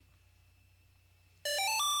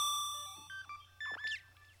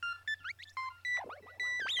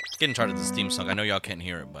Getting tired of this theme song. I know y'all can't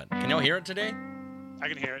hear it, but can y'all hear it today? I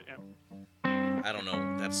can hear it. Yeah. I don't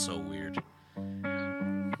know. That's so weird.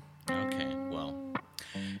 Okay, well.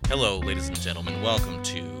 Hello, ladies and gentlemen. Welcome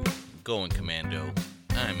to Going Commando.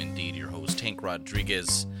 I'm indeed your host, Hank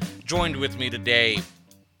Rodriguez. Joined with me today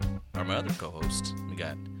are my other co-hosts. We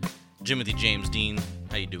got Jimothy James Dean.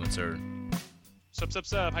 How you doing, sir? Sup.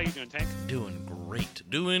 How you doing, Tank? Doing great.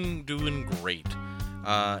 Doing great.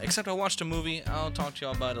 Except I watched a movie. I'll talk to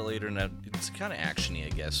y'all about it later, and it's kind of actiony, I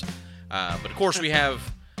guess. But of course, we have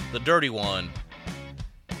the dirty one.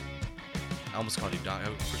 I almost called you Don. I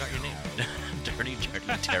forgot your name. Dirty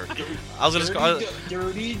Terry. I was gonna call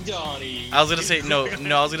Dirty Donnie. I was gonna say no.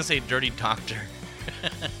 I was gonna say Dirty Doctor.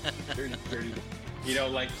 Dirty.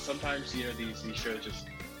 Like sometimes these shows just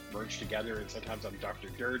merge together, and sometimes I'm Dr.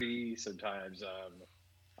 Dirty, sometimes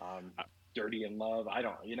I'm Dirty in Love. I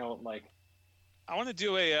don't. I want to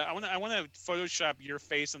do I want to Photoshop your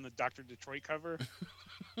face on the Dr. Detroit cover.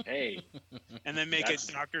 Hey. And then make it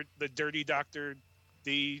the Dirty Doctor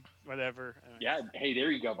D whatever. Yeah. Hey,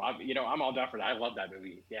 there you go, Bob. I'm all down for that. I love that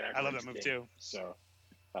movie. Yeah, I love that movie too. So,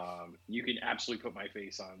 you can absolutely put my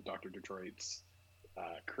face on Dr. Detroit's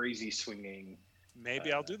crazy swinging.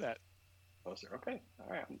 Maybe I'll do that. Poster. Okay. All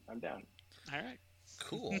right. I'm down. All right.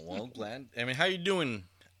 Cool. Well, glad. I mean, how you doing,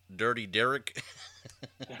 Dirty Derek?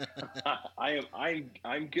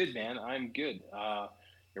 I'm good, man. I'm good.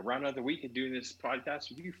 Around another week of doing this podcast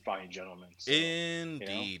with you fine gentlemen. So,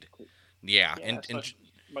 Indeed. Yeah, and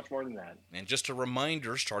much more than that. And just a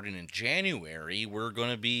reminder, starting in January, we're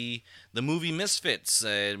going to be the movie Misfits,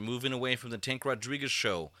 moving away from the Tank Rodriguez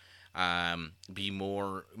show, be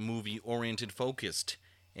more movie-oriented focused,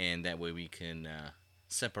 and that way we can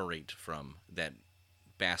separate from that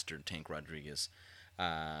bastard Tank Rodriguez.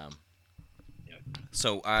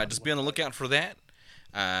 So just be on the lookout for that.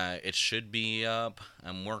 It should be up.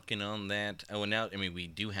 I'm working on that. Oh, and now, we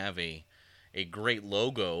do have a great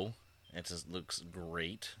logo. It just looks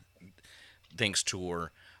great. Thanks to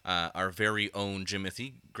our very own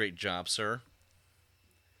Jimothy. Great job, sir.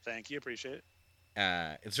 Thank you. Appreciate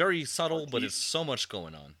it. It's very subtle, but it's so much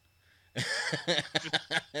going on.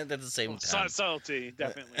 At the same time. Subtlety,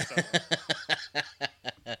 definitely subtle.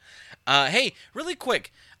 Hey, really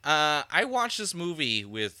quick. I watched this movie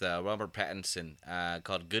with Robert Pattinson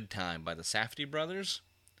called Good Time by the Safdie brothers.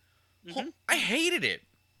 Mm-hmm. I hated it.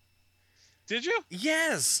 Did you?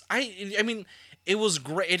 Yes. I mean, it was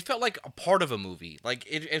great. It felt like a part of a movie. Like,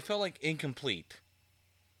 it felt like incomplete.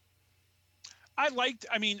 I liked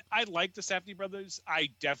the Safdie brothers. I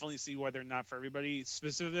definitely see why they're not for everybody.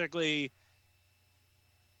 Specifically,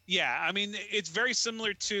 yeah, it's very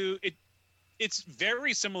similar to it. It's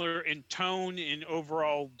very similar in tone, in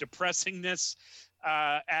overall depressingness,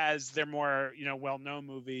 as their more well-known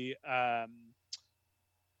movie, the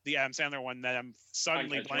Adam Sandler one that I'm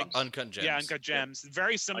suddenly blanking. Uncut Gems. Yeah, Uncut Gems.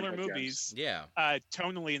 Very similar Uncut movies. Gems. Yeah.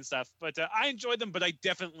 Tonally and stuff, but I enjoyed them. But I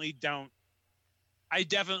definitely don't. I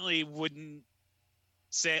definitely wouldn't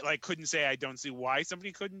say couldn't say I don't see why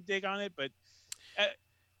somebody couldn't dig on it, but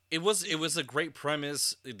it was a great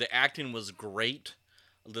premise. The acting was great.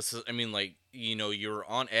 This is, you're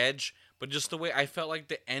on edge, but just the way I felt like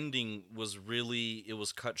the ending was it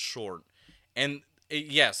was cut short, and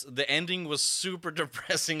yes, the ending was super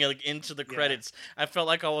depressing. Into the credits, I felt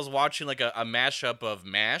like I was watching a mashup of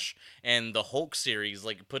MASH and the Hulk series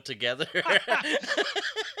put together.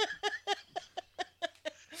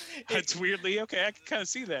 It's weirdly okay. I can kind of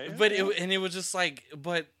see that. Yeah. But it was just and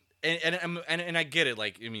I get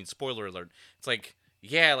it. Spoiler alert. It's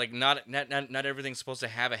not everything's supposed to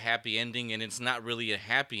have a happy ending, and it's not really a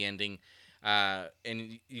happy ending.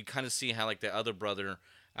 And you kind of see how the other brother,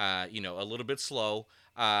 a little bit slow.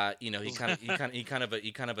 He kind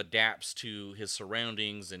of adapts to his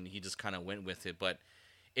surroundings, and he just kind of went with it. But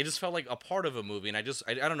it just felt like a part of a movie, and I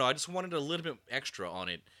don't know. I just wanted a little bit extra on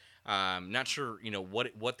it. Not sure,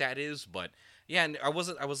 what that is, but yeah, and I was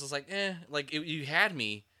just you had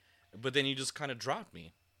me, but then you just kind of dropped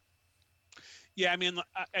me. Yeah,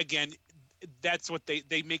 again, that's what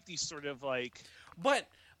they make these sort of But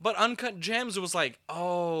Uncut Gems, it was that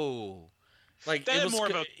it was more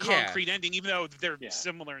of a concrete ending, even though they're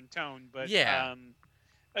similar in tone. But yeah,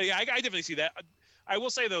 I definitely see that. I will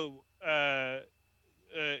say though,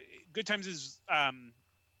 Good Times is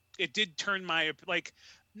it did turn my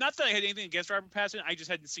not that I had anything against Robert Pattinson, I just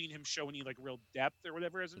hadn't seen him show any real depth or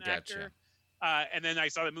whatever as an actor. And then I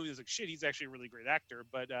saw the movie, I was like, shit, he's actually a really great actor.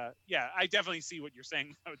 But yeah, I definitely see what you're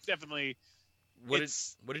saying. It's definitely what did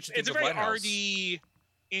you think it's of a very White House? arty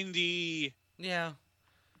indie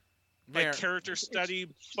character study.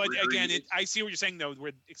 But again, I see what you're saying though,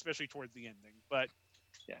 especially towards the ending. But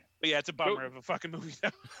But yeah, it's a bummer of a fucking movie though.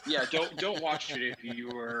 Yeah, don't watch it if you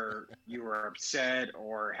were upset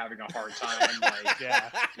or having a hard time. Like,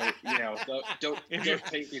 Yeah. Don't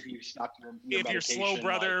take if you stopped your If your slow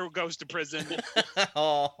brother goes to prison.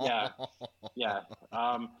 Oh. Yeah.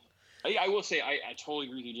 I will say I totally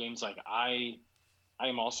agree with you, James. Like I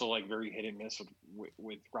am also like very hit and miss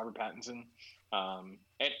with Robert Pattinson. And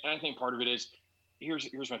I think part of it is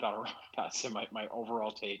here's my thought on Robert Pattinson. My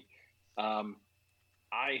overall take.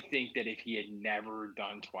 I think that if he had never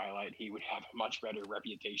done Twilight, he would have a much better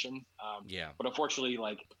reputation. But unfortunately,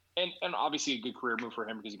 like, and obviously a good career move for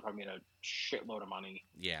him because he probably made a shitload of money.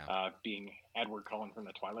 Yeah. Being Edward Cullen from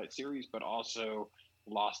the Twilight series, but also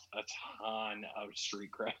lost a ton of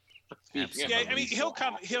street cred. Yeah, I mean,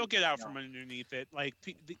 he'll get out from underneath it. Like,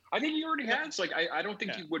 I think he already has. Like, I don't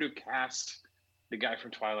think he would have cast the guy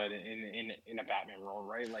from Twilight in a Batman role,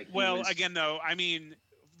 right? Like, again, though, I mean,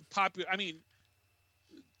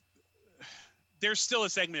 there's still a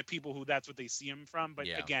segment of people who that's what they see him from. But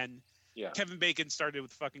again, Kevin Bacon started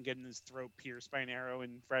with fucking getting his throat pierced by an arrow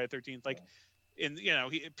in Friday the 13th. Like,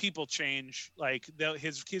 people change. Like,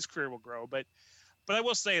 his career will grow. But I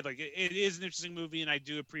will say, like, it is an interesting movie, and I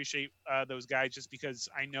do appreciate those guys just because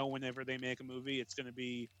I know whenever they make a movie, it's going to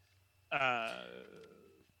be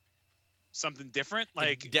something different.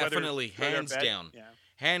 Like, definitely, hands down. Yeah.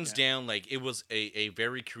 Hands down, like, it was a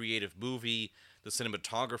very creative movie. The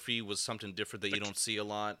cinematography was something different that you don't see a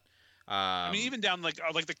lot. I mean, even down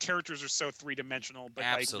like the characters are so three-dimensional, but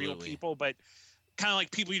absolutely. like real people, but kind of like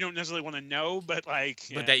people you don't necessarily want to know, but like.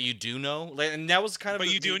 But that you do know, like, and that was kind of.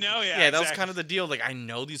 But you do know, yeah. Yeah, that was kind of the deal. Like, I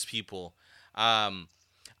know these people. I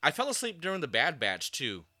fell asleep during the Bad Batch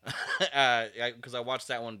too, because I watched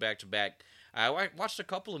that one back to back. I watched a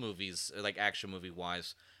couple of movies, like action movie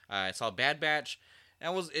wise. I saw Bad Batch.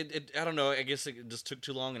 That was it. I don't know. I guess it just took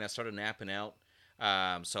too long, and I started napping out.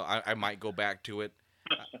 So I might go back to it.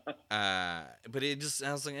 But I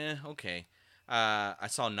was like, okay. I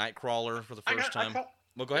saw Nightcrawler for the first time.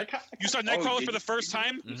 Well, go ahead. You saw Nightcrawler for the first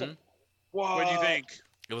time? Mm-hmm. Wow. What do you think?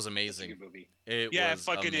 It was amazing. It's a good movie. It was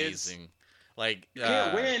fucking amazing. Is. Like, you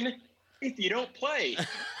can't win if you don't play.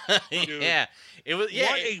 Yeah, it was.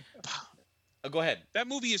 Yeah. Go ahead. That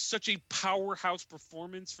movie is such a powerhouse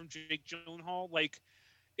performance from Jake Gyllenhaal. Like,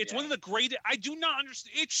 it's one of the great. I do not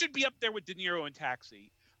understand. It should be up there with De Niro and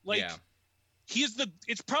Taxi. Like,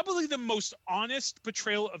 it's probably the most honest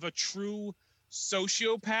portrayal of a true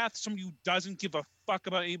sociopath, somebody who doesn't give a fuck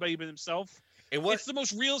about anybody but himself. It's the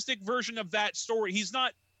most realistic version of that story. He's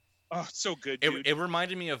not. Oh, it's so good, dude. It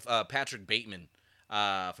reminded me of Patrick Bateman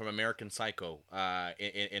from American Psycho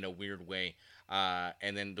in a weird way.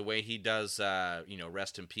 And then the way he does,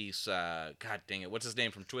 rest in peace. God dang it, what's his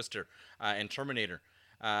name from Twister and Terminator?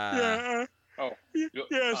 Bill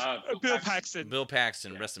Paxton. Bill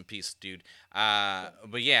Paxton, rest in peace, dude.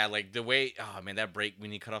 But yeah, like the way, oh man, that break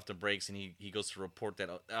when he cut off the brakes and he goes to report that.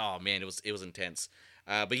 Oh man, it was intense.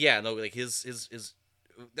 But yeah, no, like his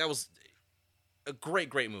that was a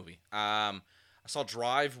great movie. I saw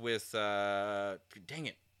Drive with dang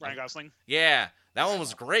it, Ryan Gosling. Yeah, that one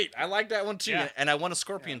was great. I like that one too. Yeah. And I want a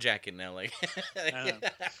Scorpion jacket now. Like,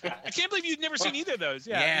 I can't believe you've never seen either of those.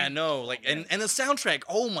 Yeah. Yeah, no. Like, and the soundtrack.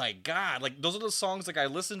 Oh my god! Like, those are the songs like I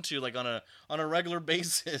listen to like on a regular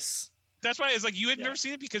basis. That's why it's like you had never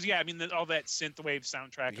seen it because I mean all that synthwave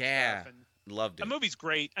soundtrack. And stuff and loved it. The movie's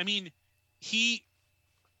great. I mean,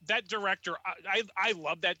 that director. I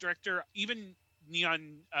love that director. Even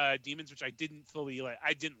Neon Demons, which I didn't fully like.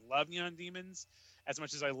 I didn't love Neon Demons as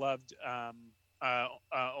much as I loved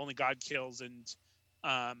Only God Kills and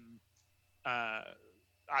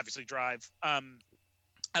obviously Drive.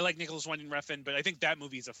 I like Nicholas Winding Refn, but I think that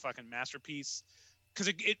movie is a fucking masterpiece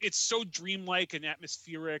because it's so dreamlike and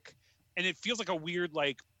atmospheric, and it feels like a weird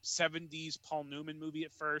like 70s Paul Newman movie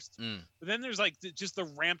at first. But then there's like just the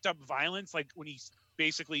ramped up violence, like when he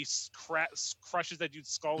basically crushes that dude's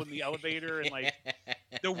skull in the elevator, and like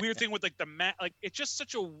the weird thing with like the like it's just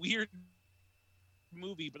such a weird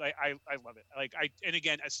movie, but I love it. Like and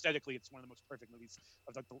again aesthetically, it's one of the most perfect movies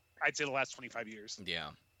of like I'd say the last 25 years. Yeah,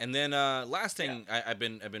 and then last thing I've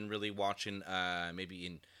been really watching.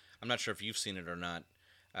 Maybe I'm not sure if you've seen it or not,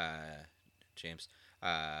 James.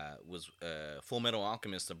 Was Full Metal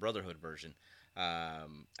Alchemist, the Brotherhood version. I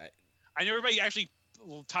know everybody actually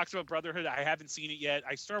talks about Brotherhood. I haven't seen it yet.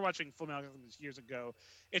 I started watching Full Metal Alchemist years ago.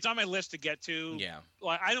 It's on my list to get to. Yeah.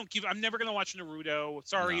 Like I'm never gonna watch Naruto.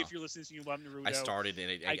 Sorry if you're listening to you love Naruto. I started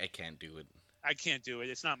and I can't do it. I can't do it.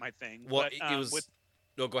 It's not my thing. Well, but, it was.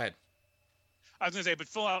 No, go ahead. I was gonna say, but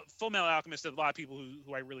Full Metal Alchemist, a lot of people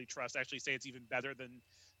who I really trust actually say it's even better than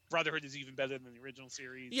Brotherhood is even better than the original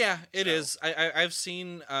series. Yeah, it So- is. I've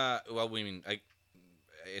seen. Well, I mean, I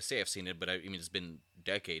say I've seen it, but I mean it's been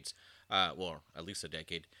decades. Well, at least a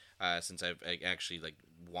decade since I actually like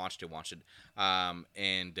watched it.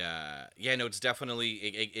 And yeah, no, it's definitely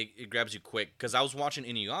it grabs you quick because I was watching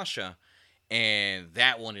Inuyasha, and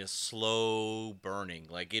that one is slow burning.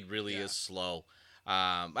 Like it really Yeah. is slow.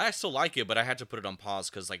 I still like it, but I had to put it on pause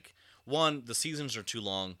because like one, the seasons are too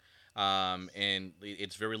long, and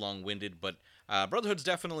it's very long winded. But Brotherhood's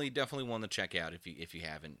definitely one to check out if you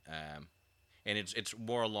haven't. And it's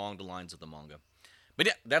more along the lines of the manga. But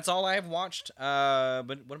yeah, that's all I've watched.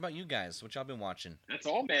 But what about you guys? What y'all been watching? That's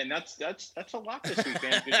all, man. That's a lot this week,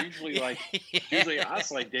 man. Because usually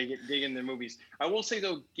us like digging the movies. I will say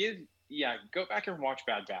though, go back and watch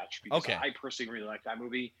Bad Batch because Okay. I personally really like that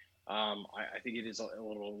movie. I think it is a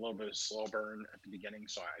little bit of slow burn at the beginning,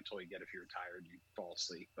 so I totally get if you're tired, you fall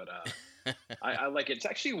asleep. But I like it. It's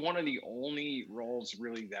actually one of the only roles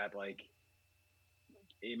really that like,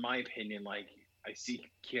 in my opinion, like I see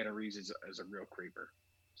Keanu Reeves as a real creeper.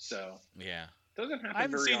 So Yeah. doesn't happen I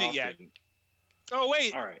haven't very seen often. it yet. Oh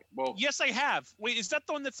wait, All right. Well, yes, I have. Wait, is that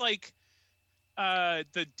the one that's like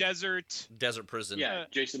the desert? Desert Prison. yeah,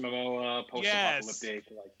 Jason Momoa, post-apocalyptic,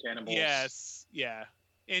 like cannibals. Yes, yeah,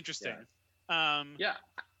 interesting. Yeah,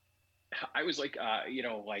 I was like,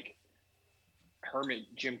 like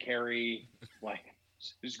Hermit, Jim Carrey, like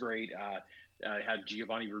it was great. It had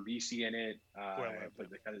Giovanni Ribisi in it. But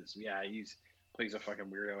because he plays a fucking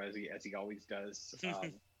weirdo as he always does.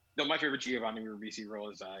 No, my favorite Giovanni Ribisi role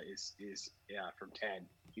is from 10.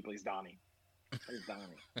 He plays Donnie. Plays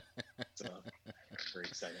Donnie. So very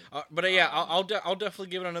exciting. But yeah, I'll definitely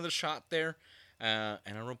give it another shot there, and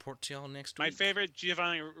I'll report to y'all next week. My favorite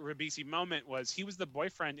Giovanni Ribisi moment was he was the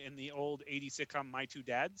boyfriend in the old '80s sitcom My Two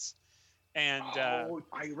Dads, and I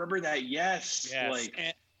remember that. Yes, yes, like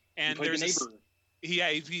and he played there's the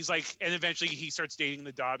neighbor. he's like, and eventually he starts dating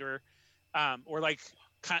the daughter, or like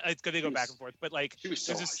they go back and forth, but like she was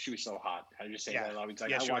so hot. I just say that. I was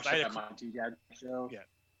like, yeah, I watched that My Two Dads show. Yeah.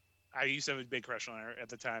 I used to have a big crush on her at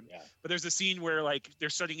the time. Yeah. But there's a scene where like they're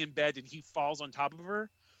sitting in bed and he falls on top of her,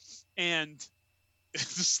 and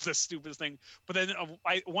it's just the stupidest thing. But then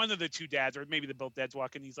one of the two dads, or maybe the both dads,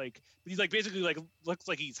 walk in. He's like basically like looks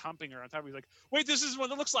like he's humping her on top. He's like, wait, this is what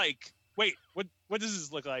it looks like. Wait, what does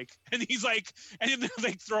this look like? And he's like, and then they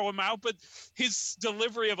like throw him out. But his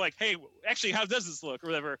delivery of like, hey, actually, how does this look, or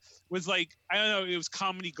whatever, was like, I don't know, it was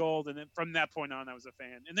comedy gold. And then from that point on, I was a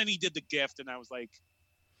fan. And then he did The Gift, and I was like,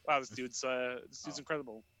 wow, this dude's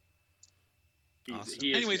incredible.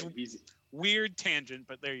 Anyways, weird tangent,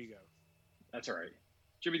 but there you go. That's all right.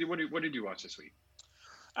 Jimmy, what did you watch this week?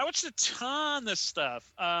 I watched a ton of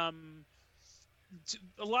stuff. A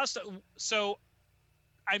lot of stuff. So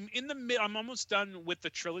I'm in the mid. I'm almost done with the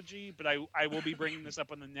trilogy, but I will be bringing this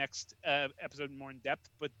up on the next episode more in depth.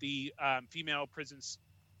 But the female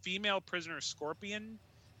prisoner Scorpion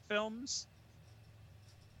films.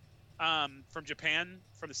 From Japan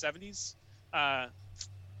from the 70s.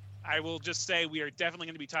 I will just say we are definitely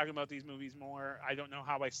going to be talking about these movies more. I don't know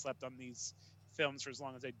how I slept on these films for as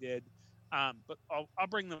long as I did, but I'll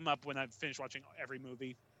bring them up when I've finished watching every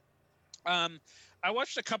movie. I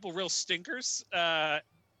watched a couple real stinkers.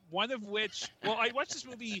 One of which, I watched this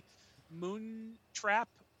movie Moon Trap,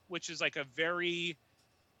 which is like a very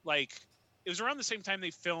it was around the same time they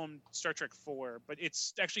filmed Star Trek 4, but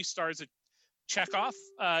it's actually stars Chekhov.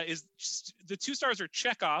 The two stars are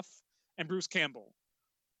Chekhov and Bruce Campbell,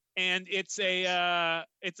 and it's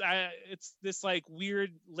this like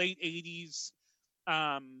weird late 80s.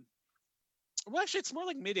 Well, actually, it's more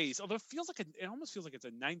like mid 80s. Although it almost feels like it's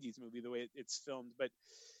a 90s movie the way it's filmed. But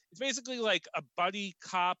it's basically like a buddy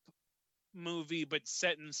cop movie, but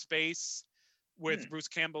set in space with Bruce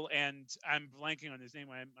Campbell and I'm blanking on his name.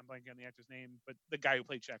 I'm blanking on the actor's name, but the guy who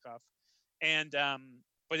played Chekhov, and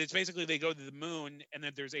but it's basically they go to the moon and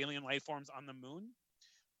then there's alien life forms on the moon.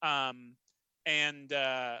 And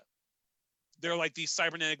they're like these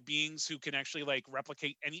cybernetic beings who can actually like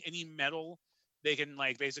replicate any metal. They can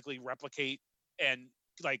like basically replicate and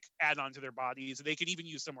like add on to their bodies. They can even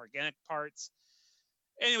use some organic parts.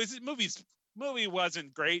 Anyways, this movie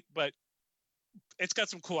wasn't great, but it's got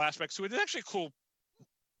some cool aspects to it. It's actually cool.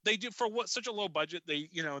 They do for such a low budget. They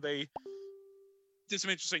did some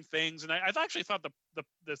interesting things, and I actually thought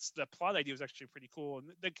the plot idea was actually pretty cool, and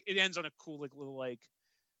it ends on a cool little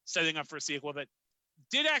setting up for a sequel that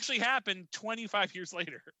did actually happen 25 years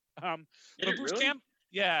later. But Bruce really?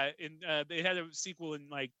 They had a sequel in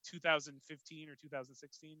like 2015 or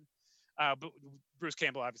 2016. But Bruce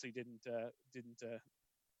Campbell obviously didn't.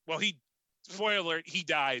 Well, spoiler alert, he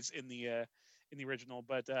dies in in the original,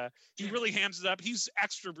 but he really hams it up. He's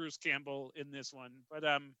extra Bruce Campbell in this one. But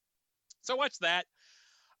so I watched that.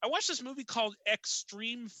 I watched this movie called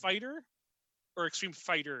Extreme Fighter or Extreme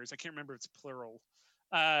Fighters. I can't remember if it's plural.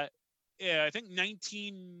 Yeah, I think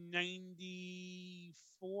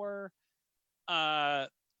 1994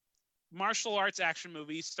 martial arts action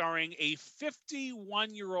movie starring a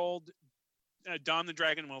 51-year-old Don the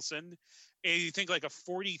Dragon Wilson, and you think like a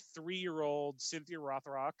 43-year-old Cynthia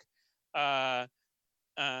Rothrock. As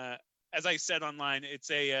I said online,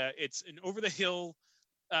 it's an over the hill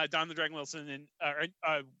Don the Dragon Wilson, and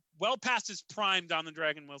well past his prime Don the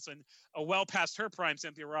Dragon Wilson, a well past her prime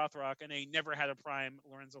Cynthia Rothrock, and a never had a prime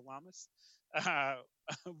Lorenzo Lamas.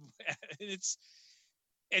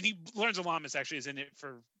 Lorenzo Lamas actually is in it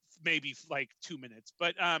for maybe like 2 minutes,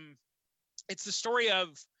 but it's the story of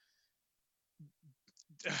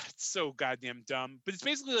it's so goddamn dumb, but it's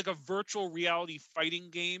basically like a virtual reality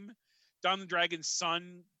fighting game. Don the Dragon's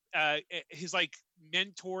son, his like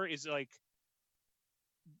mentor is like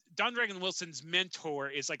Don Dragon Wilson's mentor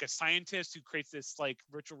is like a scientist who creates this like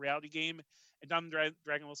virtual reality game, and Don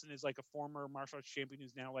Dragon Wilson is like a former martial arts champion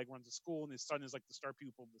who's now like runs a school, and his son is like the star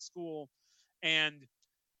pupil of the school, and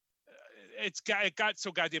it got so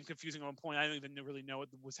goddamn confusing at one point. I don't even really know what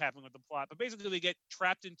was happening with the plot, but basically they get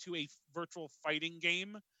trapped into a virtual fighting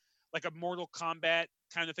game, like a Mortal Kombat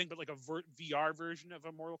kind of thing, but like a VR version of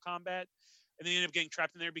a Mortal Kombat, and they end up getting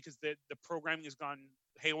trapped in there because the programming has gone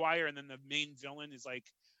haywire, and then the main villain is like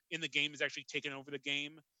in the game is actually taking over the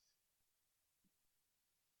game.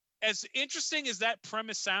 As interesting as that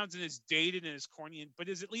premise sounds, and as dated and as corny, but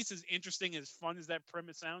is at least as interesting as fun as that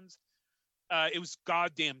premise sounds, it was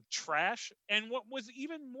goddamn trash. And what was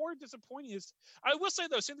even more disappointing is, I will say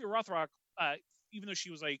though, Cynthia Rothrock, even though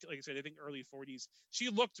she was like I said, I think early 40s, she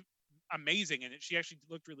looked amazing in it. She actually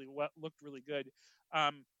looked really good.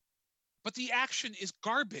 But the action is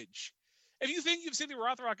garbage. If you think you've Cynthia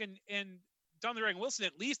Rothrock and Don the Dragon Wilson,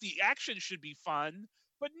 at least the action should be fun.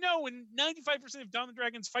 But no, and 95% of Don the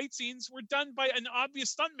Dragon's fight scenes were done by an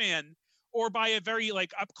obvious stuntman or by a very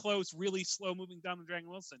like up close, really slow moving Don the Dragon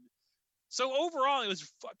Wilson. So overall, it was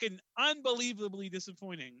fucking unbelievably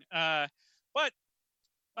disappointing. But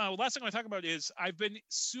last thing I want to talk about is I've been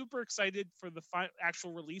super excited for the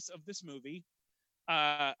actual release of this movie.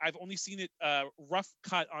 I've only seen it rough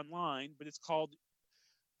cut online, but it's called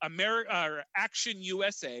Action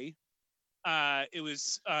USA. It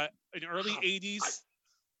was in early 80s.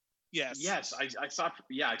 Yes, I saw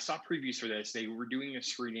previews for this. They were doing a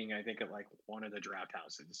screening, I think, at like one of the draft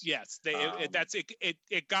houses. Yes,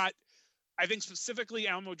 it got, I think, specifically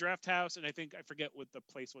Alamo Draft House, and I forget what the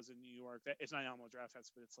place was in New York. It's not Alamo Draft House,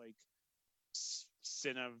 but it's like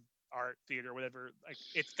Cine Art Theater, whatever. Like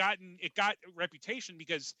it got reputation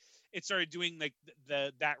because it started doing like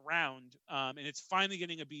that round, and it's finally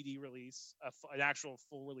getting a BD release, an actual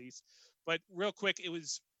full release. But real quick, it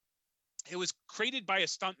was created by a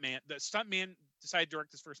stuntman. The stuntman decided to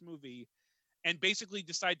direct his first movie, and basically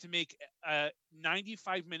decided to make a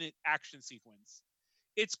 95-minute action sequence.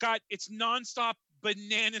 It's nonstop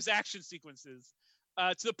bananas action sequences,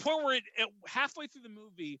 to the point where halfway through the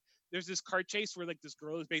movie, there's this car chase where like this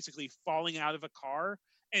girl is basically falling out of a car,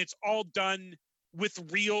 and it's all done with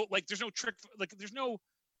real, like there's no trick, like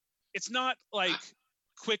it's not like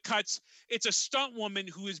quick cuts. It's a stunt woman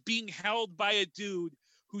who is being held by a dude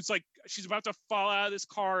who's like, she's about to fall out of this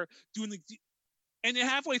car doing and then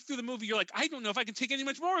halfway through the movie, you're like, I don't know if I can take any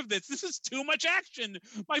much more of this. This is too much action.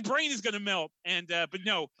 My brain is going to melt. And, but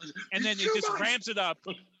no. And then it just ramps it up.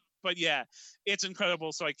 But yeah, it's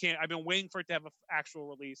incredible. So I've been waiting for it to have an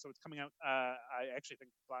actual release. So it's coming out, I actually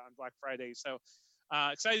think on Black Friday. So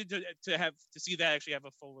excited to see that actually have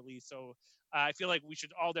a full release. So I feel like we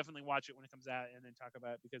should all definitely watch it when it comes out and then talk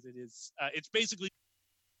about it, because it is, it's basically.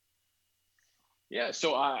 Yeah,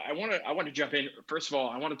 so I want to jump in. First of all,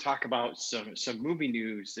 I want to talk about some movie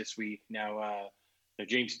news this week. Now,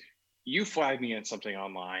 James, you flagged me on something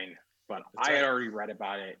online, but I had already read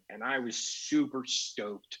about it, and I was super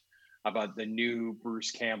stoked about the new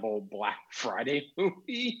Bruce Campbell Black Friday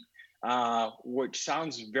movie, which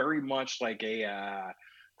sounds very much like a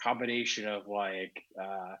combination of like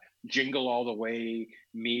Jingle All the Way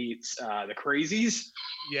meets The Crazies.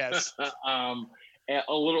 Yes.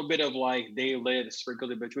 A little bit of like They Live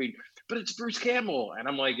sprinkled in between, but it's Bruce Campbell, and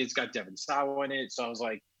I'm like, it's got Devon Sawa in it, so I was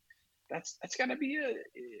like, that's gonna be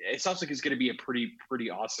it sounds like it's gonna be a pretty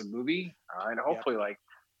awesome movie, and hopefully like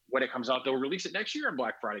when it comes out, they'll release it next year on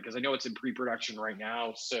Black Friday, because I know it's in pre-production right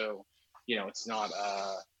now, so it's not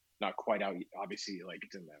quite out, obviously, like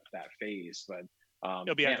it's in that phase, but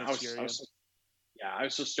it'll be out next year. I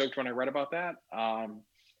was so stoked when I read about that.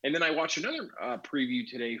 And then I watched another preview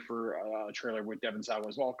today for a trailer with Devon Sawa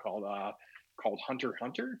as well called Hunter x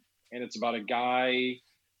Hunter, and it's about a guy. Did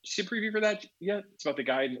you see a preview for that yet? It's about the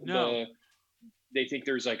guy. No. They think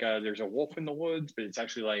there's a wolf in the woods, but it's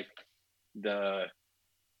actually like a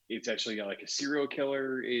serial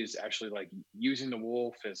killer is actually like using the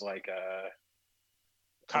wolf as like a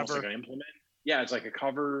almost Cover. like an implement. Yeah, it's like a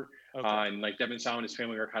cover. Okay. And like Devon Sawa and his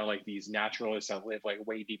family are kind of like these naturalists that live like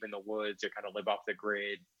way deep in the woods. They kind of live off the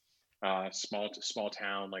grid, small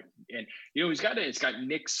town. Like, and it's got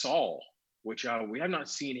Nick Saul, which we have not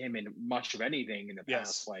seen him in much of anything in the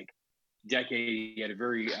past like decade. He had a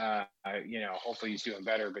very, hopefully he's doing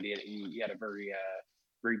better, but he had a very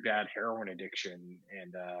bad heroin addiction,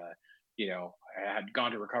 and had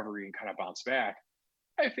gone to recovery and kind of bounced back.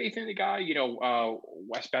 I have faith in the guy.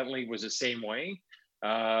 Wes Bentley was the same way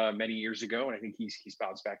many years ago, and I think he's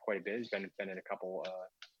bounced back quite a bit. He's been in a couple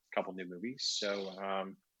new movies, so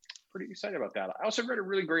pretty excited about that. I also read a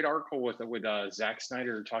really great article with Zack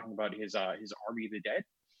Snyder talking about his Army of the Dead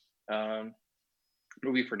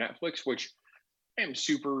movie for Netflix, which I am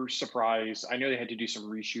super surprised. I know they had to do some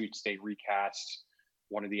reshoots. They recast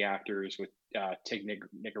one of the actors with Tig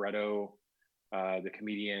Nicoretto, the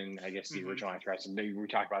comedian, I guess the original actress. And we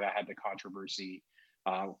talked about that, had the controversy.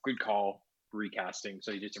 Good call, recasting.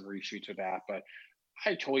 So they did some reshoots with that. But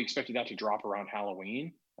I totally expected that to drop around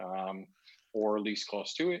Halloween, or at least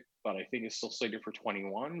close to it. But I think it's still slated for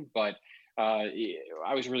 21. But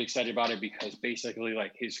I was really excited about it because basically,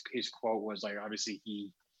 like his quote was like, obviously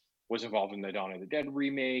he was involved in the Dawn of the Dead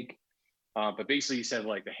remake, but basically he said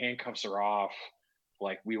like the handcuffs are off,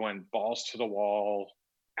 like we went balls to the wall,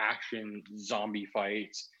 action zombie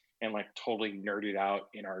fights, and like totally nerded out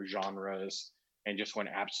in our genres and just went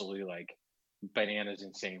absolutely like bananas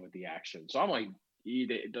insane with the action. So I'm like,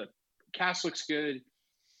 the cast looks good.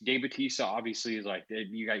 Dave Bautista obviously is like,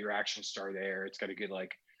 you got your action star there. It's got a good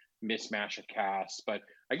like mismatch of cast, but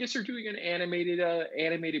I guess they're doing an animated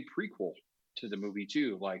prequel to the movie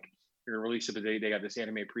too. Like they're gonna release it, but they got this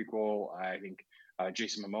animated prequel. I think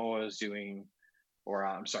Jason Momoa is doing, or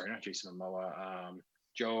I'm sorry, not Jason Momoa.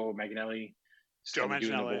 Joe Manganiello. Joe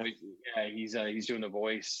Manganiello. Yeah, he's doing the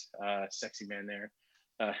voice. Sexy man there,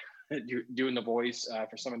 doing the voice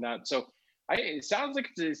for some of that. So it sounds like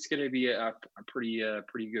it's going to be a pretty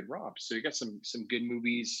good romp. So you got some good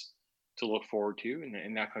movies to look forward to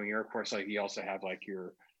in that coming year. Of course, like you also have like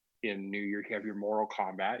in New Year, you have your Mortal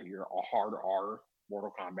Kombat, your hard R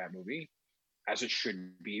Mortal Kombat movie, as it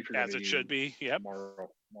should be for as it should be. Yep.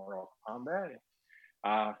 Mortal Kombat.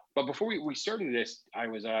 But before we started this, I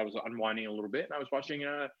was unwinding a little bit, and I was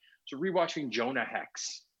rewatching Jonah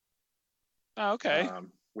Hex. Oh, okay.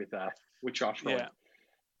 With Josh Brolin. Yeah.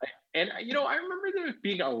 And I remember there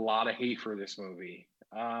being a lot of hate for this movie.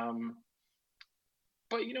 But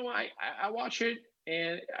I watch it,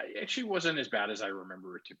 and it actually wasn't as bad as I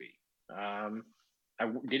remember it to be. I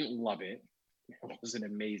didn't love it. It wasn't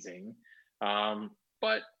amazing.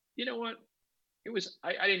 But you know what? It was.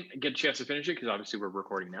 I didn't get a chance to finish it because obviously we're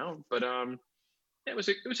recording now. But that's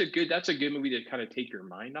a good movie to kind of take your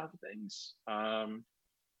mind off of things. When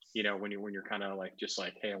you're kind of like just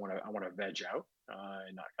like, hey, I want to veg out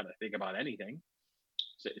and not kind of think about anything.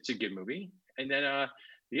 So it's a good movie. And then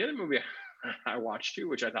the other movie I watched too,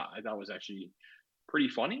 which I thought was actually pretty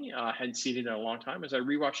funny. Hadn't seen it in a long time. As I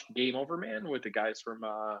rewatched Game Over Man with the guys from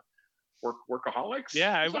Workaholics.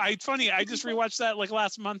 Yeah, it's funny. I just rewatched that like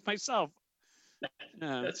last month myself.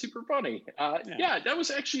 That's super funny. Yeah, that was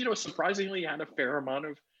actually surprisingly had a fair amount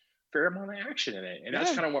of action in it, and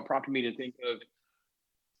that's kind of what prompted me to think of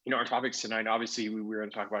our topics tonight. Obviously, we were going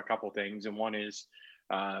to talk about a couple of things, and one is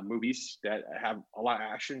movies that have a lot of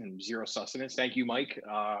action and zero sustenance. Thank you, Mike,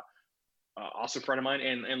 also a friend of mine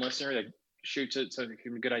and listener that shoots some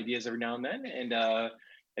good ideas every now and then, and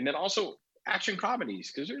then also action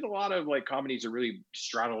comedies, because there's a lot of like comedies that really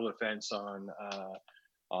straddle the fence on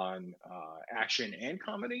action and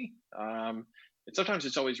comedy. And sometimes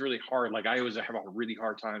it's always really hard. Like I always have a really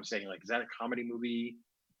hard time saying like, is that a comedy movie?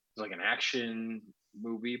 Is like an action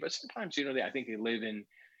movie? But sometimes I think they live in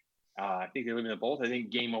the both. I think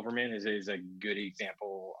Game Over Man is a good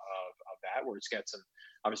example of that, where it's got some.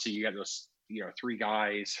 Obviously, you got those three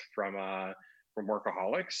guys from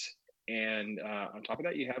Workaholics, and on top of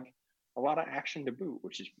that, you have a lot of action to boot,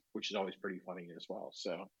 which is always pretty funny as well.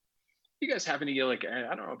 So, you guys have any like,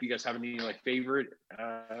 I don't know if you guys have any like favorite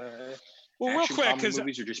well, real quick, because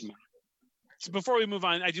movies or just. So before we move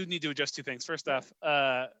on, I do need to adjust two things. First off,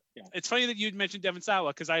 it's funny that you'd mentioned Devon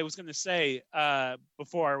Sawa, because I was going to say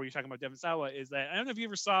before we were talking about Devon Sawa is that I don't know if you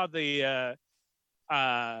ever saw the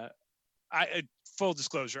full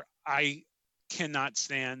disclosure, I cannot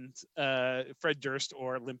stand Fred Durst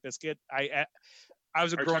or Limp Bizkit. I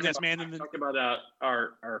was a Are you grown talking ass about, man in the talking about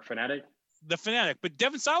our fanatic? Fanatic, but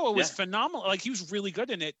Devon Sawa was Yeah. phenomenal. Like, he was really good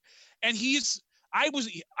in it, and I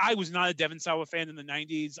was not a Devon Sawa fan in the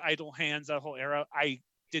 '90s. Idle Hands, that whole era. I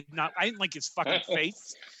didn't like his fucking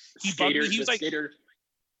face. He bugged me. He was like, skater.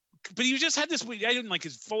 but he just had this. I didn't like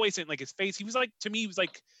his voice and like his face. He was like, to me, he was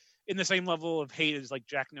like in the same level of hate as like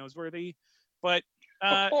Jack Noseworthy, but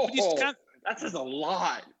he's kind. That says a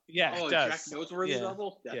lot. Yeah, oh, it does. Jack Noseworthy Yeah.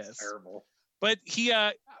 level. That's Yes. terrible. But he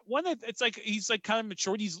one that it's like he's like kind of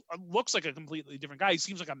matured. He's looks like a completely different guy. He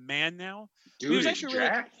seems like a man now. Dude, he was actually really,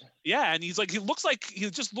 jacked. yeah, and he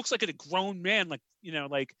just looks like a grown man, like, you know,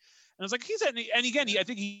 like, and I was like, and again, I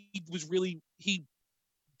think he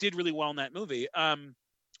did really well in that movie.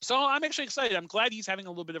 So I'm actually excited. I'm glad he's having a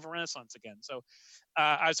little bit of a renaissance again. So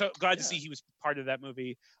I was so glad to see he was part of that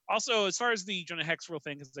movie. Also, as far as the Jonah Hex rule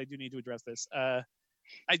thing, because I do need to address this, I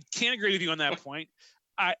can't agree with you on that point.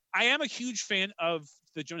 I am a huge fan of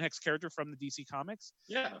the Jonah Hex character from the DC Comics.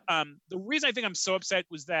 Yeah. The reason I think I'm so upset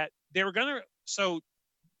was that they were gonna. So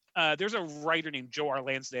there's a writer named Joe R.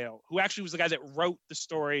 Lansdale who actually was the guy that wrote the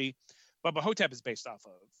story Bubba Hotep is based off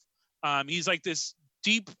of. He's like this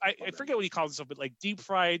deep. I forget what he calls himself, but like deep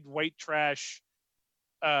fried white trash.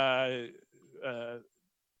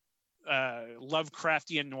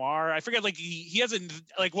 Lovecraftian noir. I forget, like he has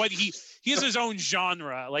he has his own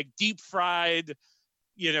genre, like deep fried,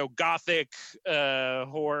 you know, gothic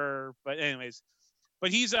horror. But anyways,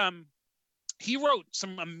 but he wrote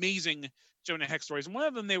some amazing Jonah Hex stories, and one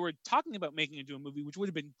of them they were talking about making into a movie, which would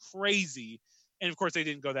have been crazy. And of course, they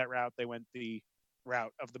didn't go that route. They went the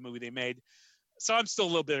route of the movie they made. So I'm still a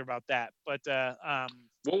little bitter about that. But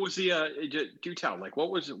what was the do tell? Like, what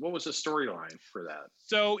was the storyline for that?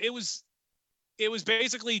 So it was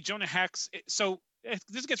basically Jonah Hex. So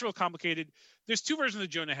this gets real complicated. There's two versions of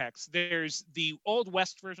Jonah Hex. There's the Old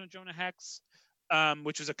West version of Jonah Hex,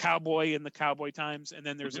 which was a cowboy in the cowboy times, and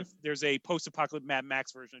then there's a post-apocalyptic Mad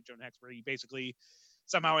Max version of Jonah Hex where he basically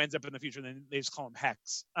somehow ends up in the future, and then they just call him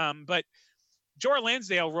Hex. But Joe R.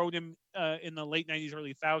 Lansdale wrote him in the late 90s,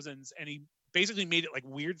 early 2000s, and he basically made it like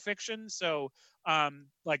weird fiction. So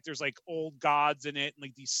like there's like old gods in it, and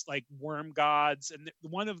like these like worm gods, and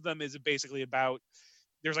one of them is basically about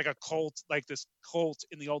there's like a cult, like this cult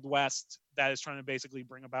in the Old West that is trying to basically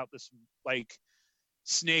bring about this like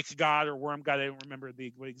snake god or worm god. I don't remember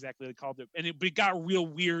what exactly they called it, and it got real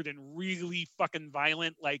weird and really fucking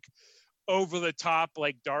violent, like over the top,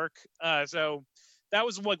 like dark. So that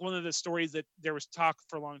was like one of the stories that there was talk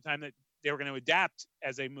for a long time that they were going to adapt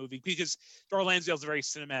as a movie, because Joe Lansdale's a very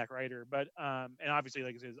cinematic writer, but and obviously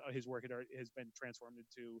like his work has been transformed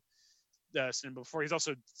into the cinema before. He's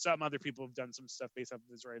also, some other people have done some stuff based off of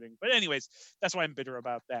his writing, but anyways, that's why I'm bitter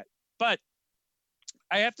about that. But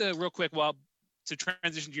I have to real quick, to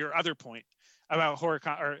transition to your other point about horror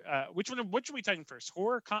which should we taking first,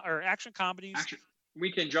 horror or action comedies? We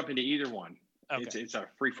can jump into either one. Okay. It's a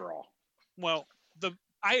free for all. Well,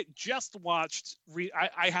 I just watched.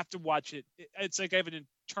 I have to watch it. It's like I have an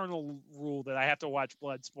internal rule that I have to watch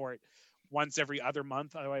Bloodsport once every other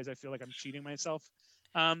month. Otherwise, I feel like I'm cheating myself.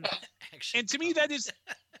 And to me, that is.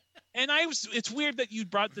 And it's weird that you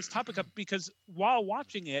brought this topic up, because while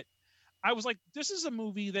watching it, I was like, this is a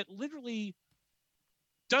movie that literally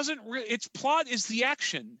doesn't really. Its plot is the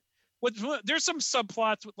action. There's some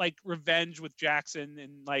subplots with like revenge with Jackson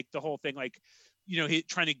and like the whole thing, like, you know, he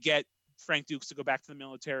trying to get Frank Dukes to go back to the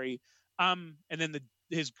military, and then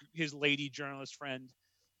his lady journalist friend.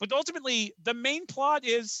 But ultimately, the main plot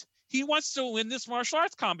is he wants to win this martial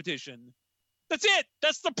arts competition. That's it.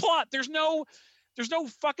 That's the plot. There's no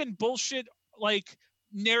fucking bullshit like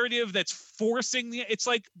narrative that's forcing it's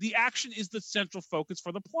like the action is the central focus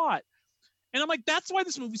for the plot. And I'm like, that's why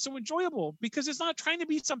this movie's so enjoyable, because it's not trying to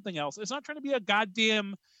be something else. It's not trying to be a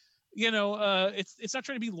goddamn, you know, it's not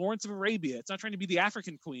trying to be Lawrence of Arabia. It's not trying to be the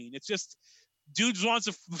African Queen. It's just dudes wants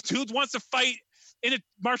to fight in a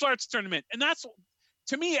martial arts tournament. And that's,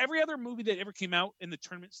 to me, every other movie that ever came out in the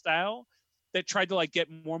tournament style that tried to like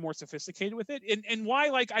get more and more sophisticated with it. And why,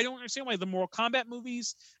 like, I don't understand why the Mortal Kombat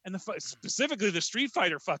movies and specifically the Street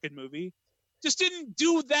Fighter fucking movie just didn't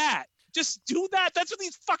do that. Just do that. That's what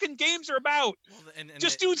these fucking games are about. Well, and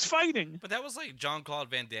just dudes fighting. But that was like Jean-Claude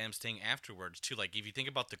Van Damme's thing afterwards too. Like if you think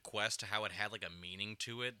about the Quest, how it had like a meaning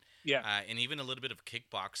to it. Yeah. And even a little bit of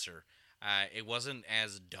Kickboxer. It wasn't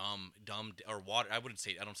as dumb or water. I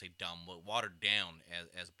don't say dumb, but watered down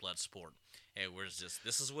as Bloodsport. It was just,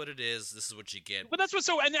 this is what it is. This is what you get. But that's what's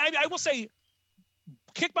so. And I will say,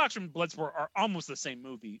 Kickboxer and Bloodsport are almost the same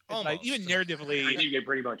movie. Like even I narratively, think they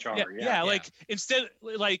pretty much are. yeah. Like instead,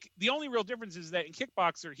 like the only real difference is that in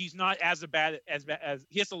Kickboxer, he's not as as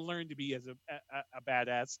he has to learn to be as a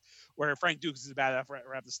badass. Where Frank Dukes is a badass right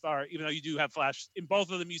at the start, even though you do have Flash in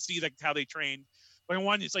both of them. You see like how they train. But in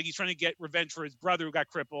one, it's like he's trying to get revenge for his brother who got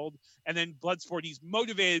crippled, and then Bloodsport, he's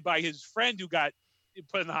motivated by his friend who got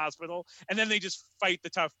put in the hospital, and then they just fight the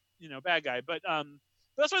tough, bad guy. But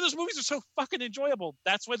that's why those movies are so fucking enjoyable.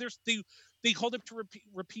 That's why they hold up to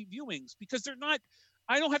repeat viewings, because they're not.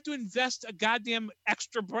 I don't have to invest a goddamn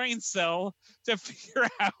extra brain cell to figure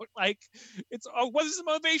out like what is the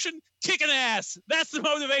motivation? Kicking ass. That's the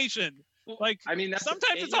motivation. Like I mean,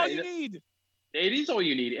 sometimes it's all you need. It is all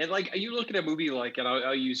you need. And like you look at a movie like, and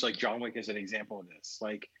I'll use like John Wick as an example of this.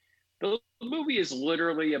 Like the movie is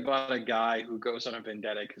literally about a guy who goes on a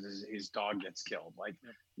vendetta because his dog gets killed. Like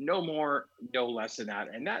no more, no less than that.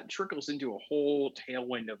 And that trickles into a whole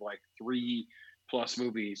tailwind of like 3+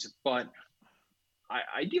 movies. But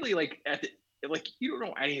ideally, like you don't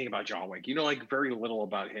know anything about John Wick. You know, like very little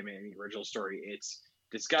about him in the original story. It's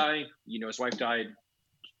this guy, his wife died.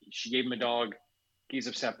 She gave him a dog. He's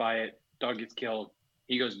upset by it. Dog gets killed.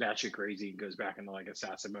 He goes batshit crazy and goes back into like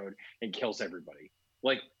assassin mode and kills everybody.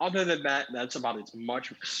 Like other than that, that's about as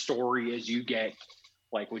much story as you get,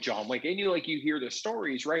 like with John Wick. And you hear the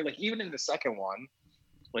stories, right? Like even in the second one,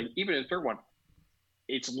 like even in the third one,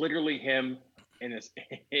 it's literally him and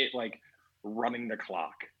like running the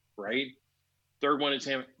clock, right? Third one is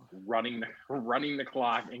him running the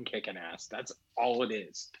clock and kicking ass. That's all it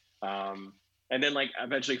is. And then like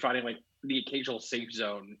eventually finding like the occasional safe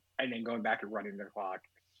zone and then going back and running the clock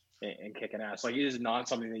and kicking ass. Like it is not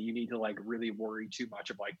something that you need to like really worry too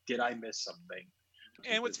much of. Like, did I miss something?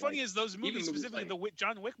 And what's funny is those movies, specifically the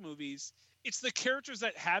John Wick movies, it's the characters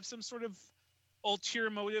that have some sort of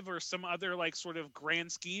ulterior motive or some other like sort of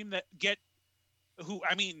grand scheme that get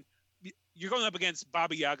you're going up against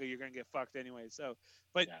Baba Yaga, you're going to get fucked anyway. So,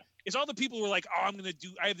 but it's all the people who are like, oh,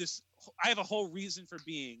 I have a whole reason for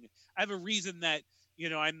being. I have a reason that,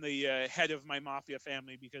 I'm the head of my mafia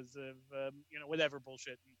family because of, whatever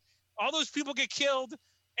bullshit. And all those people get killed,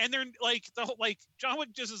 and they're like, John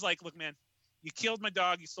Wick just is like, look, man, you killed my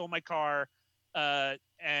dog, you stole my car,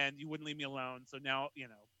 and you wouldn't leave me alone. So now,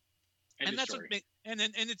 and that's what, and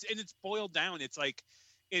it's boiled down. It's like,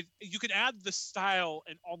 you can add the style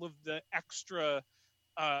and all of the extra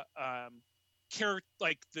character,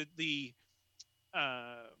 like the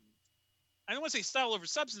I don't want to say style over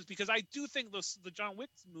substance, because I do think the John Wick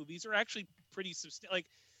movies are actually pretty like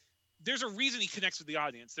there's a reason he connects with the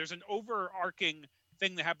audience. There's an overarching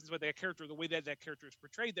thing that happens with that character, the way that character is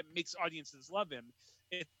portrayed, that makes audiences love him.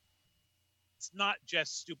 It's not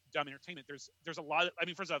just stupid dumb entertainment. There's a lot of,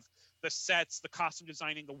 first off, the sets, the costume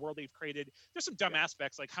designing, the world they've created. There's some dumb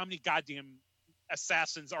aspects, like how many goddamn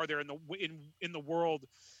assassins are there in the world?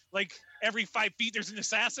 Like every 5 feet there's an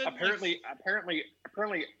assassin. Apparently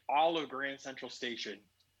all of Grand Central Station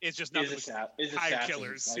is just nothing is hire assassins.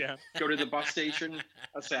 Killers. Like, go to the bus station,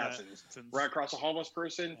 assassins. Right across a homeless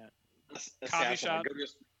person, coffee shop.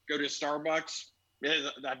 Go to Starbucks.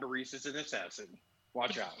 That barista's an assassin.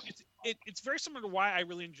 Watch out. It's very similar to why I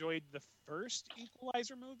really enjoyed the first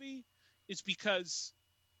Equalizer movie. It's because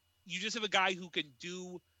you just have a guy who can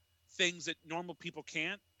do things that normal people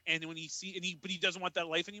can't, and when but he doesn't want that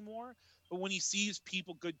life anymore. But when he sees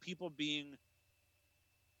good people being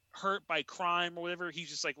hurt by crime or whatever, he's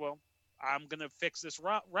just like, well, I'm gonna fix this.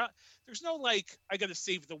 There's no like, I gotta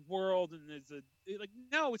save the world, and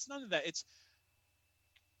no, it's none of that. It's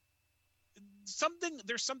something.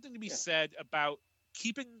 There's something to be said about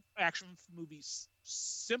keeping action movies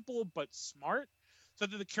simple but smart, so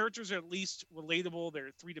that the characters are at least relatable.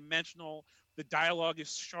 They're 3-dimensional. The dialogue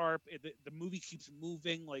is sharp. The movie keeps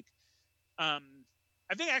moving. Like, I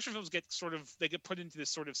think action films get put into this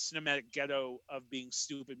sort of cinematic ghetto of being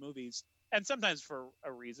stupid movies, and sometimes for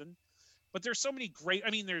a reason. But there's so many great.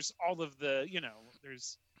 There's all of the,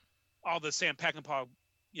 there's all the Sam Peckinpah,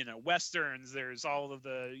 westerns. There's all of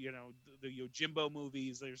the, the Yojimbo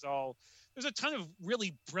movies. There's a ton of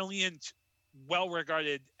really brilliant,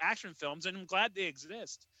 well-regarded action films, and I'm glad they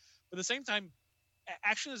exist. But at the same time,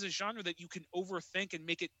 action is a genre that you can overthink and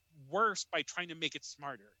make it worse by trying to make it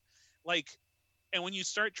smarter. Like, and when you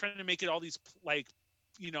start trying to make it all these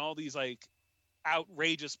all these like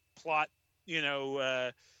outrageous plot,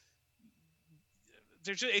 I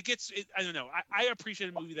don't know. I appreciate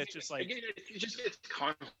a movie that's just like, it just gets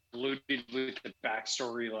convoluted with the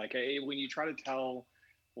backstory. Like when you try to tell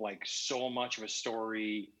like so much of a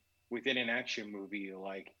story within an action movie,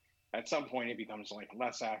 like at some point it becomes like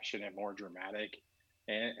less action and more dramatic.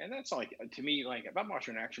 And that's like to me, like if I'm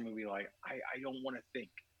watching an action movie, like I don't want to think.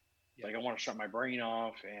 Yeah. Like I want to shut my brain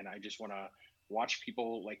off, and I just want to watch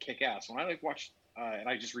people like kick ass. When I like watch, and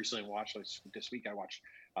I just recently watched this week, I watched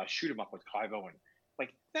Shoot 'Em Up with Clive Owen.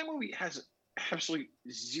 Like that movie has absolutely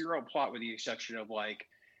zero plot, with the exception of like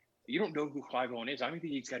you don't know who Clive Owen is. I don't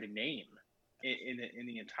think he's got a name in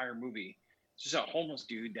the entire movie. It's just a homeless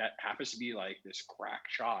dude that happens to be like this crack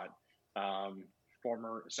shot, um,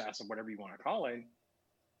 former assassin, whatever you want to call it.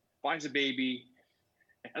 Finds a baby,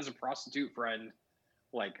 has a prostitute friend,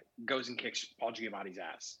 like goes and kicks Paul Giamatti's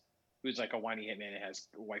ass, who's like a whiny hitman and has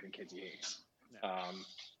a wife and kids he hates. No.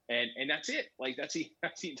 And that's it. Like that's the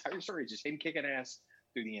entire story. It's just him kicking ass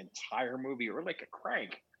through the entire movie, or like a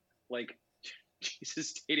Crank, like Jesus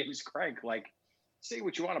Statham Crank. Like say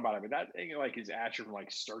what you want about it, but that thing like is action from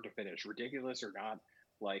like start to finish, ridiculous or not.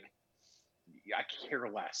 Like I care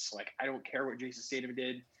less. Like I don't care what Jason Statham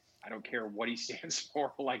did. I don't care what he stands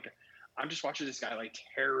for. Like I'm just watching this guy like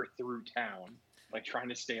tear through town, like trying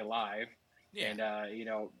to stay alive, Yeah.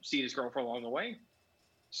 and see his girlfriend along the way,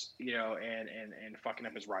 and fucking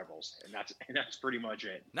up his rivals, and that's pretty much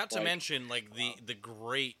it. Not to Like, mention like the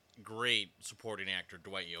great supporting actor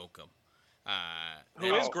Dwight Yoakam.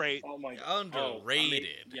 Who is great. Oh my god.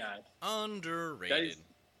 Underrated. Yeah. Underrated.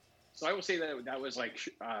 So I will say that was like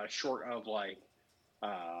short of like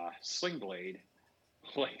Sling Blade.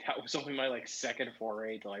 Like that was only my like second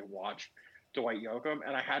foray to like watch Dwight Yoakam,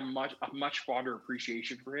 and I had a much fonder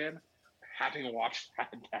appreciation for him having watched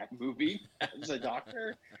that movie as a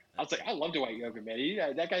doctor. I was like, I love Dwight Yoakam,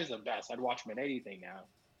 man. That guy's the best. I'd watch him in anything now.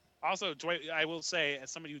 Also, Dwight, I will say, as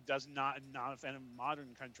somebody who does not a fan of modern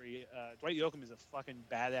country, Dwight Yoakam is a fucking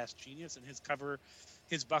badass genius, and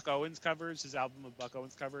his Buck Owens covers, his album of Buck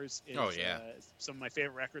Owens covers, is some of my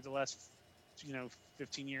favorite records of the last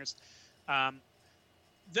 15 years.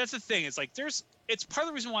 That's the thing. It's like it's part of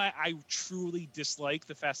the reason why I truly dislike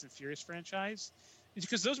the Fast and Furious franchise, is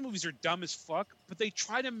because those movies are dumb as fuck, but they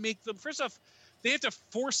try to make them. First off, they have to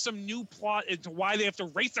force some new plot into why they have to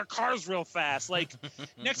race their cars real fast. Like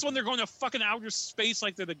next one, they're going to fucking outer space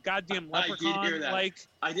like they're the goddamn Leprechaun. I did hear that. Like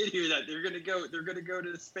I did hear that they're gonna go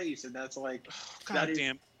to space, and that's like that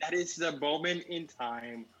is the moment in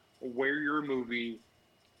time where your movie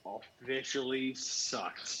officially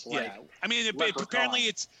sucks. Like, yeah, I mean, apparently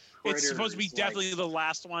it's supposed to be definitely the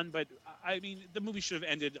last one, but I mean, the movie should have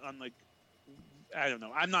ended on like, I don't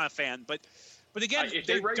know. I'm not a fan, but again, if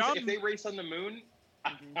they race on the moon,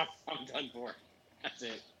 I'm done for. That's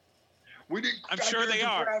it. I'm sure they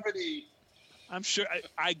are. Gravity. I'm sure.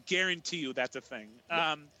 I guarantee you that's a thing.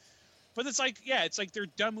 But it's like, they're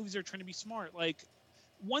dumb movies. They're trying to be smart. Like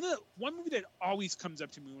one movie that always comes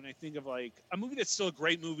up to me when I think of like a movie that's still a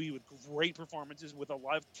great movie with great performances with a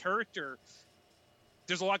lot of character.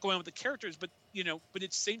 There's a lot going on with the characters, but at the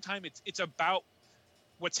same time, it's about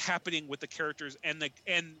what's happening with the characters and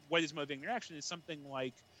what is motivating their action is something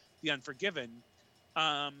like The Unforgiven,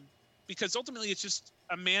 because ultimately it's just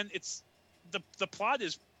a man. It's the plot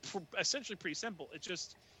is essentially pretty simple. It's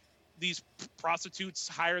just these prostitutes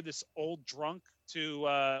hire this old drunk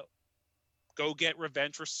to go get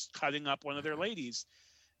revenge for cutting up one of their ladies,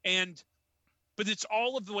 but it's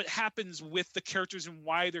all of what happens with the characters and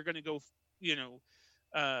why they're going to go.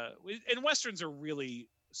 And westerns are really.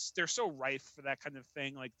 They're so rife for that kind of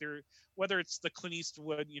thing. Like whether it's the Clint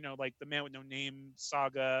Eastwood, like the Man with No Name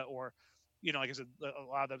saga, or, like I said, a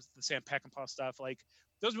lot of the Sam Peckinpah stuff. Like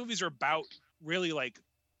those movies are about really like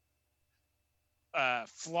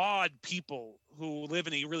flawed people who live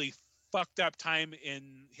in a really fucked up time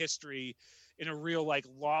in history, in a real like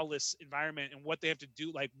lawless environment, and what they have to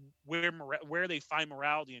do, like where they find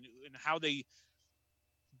morality and how they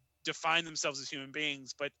define themselves as human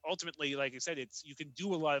beings. But ultimately, like I said, you can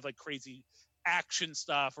do a lot of like crazy action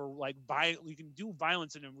stuff, or like you can do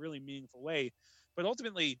violence in a really meaningful way, but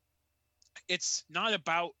ultimately it's not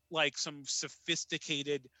about like some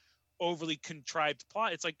sophisticated, overly contrived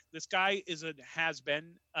plot. It's like this guy has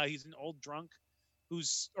been he's an old drunk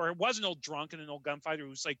was an old drunk and an old gunfighter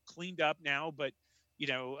who's like cleaned up now, but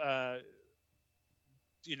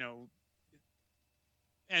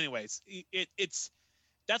anyways,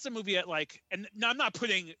 that's a movie that like, and now I'm not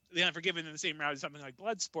putting The Unforgiven in the same route as something like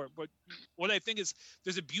Bloodsport, but what I think is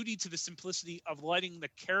there's a beauty to the simplicity of letting the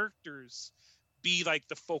characters be like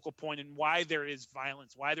the focal point and why there is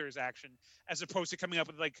violence, why there is action, as opposed to coming up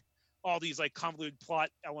with like all these like convoluted plot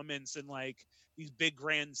elements and like these big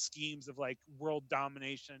grand schemes of like world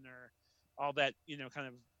domination or all that, kind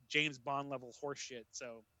of James Bond level horseshit.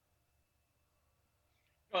 So.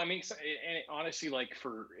 Well, I mean, and honestly, like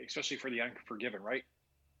especially for The Unforgiven, right?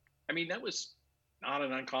 I mean, that was not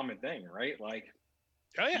an uncommon thing, right? Like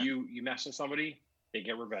Oh yeah. You mess with somebody, they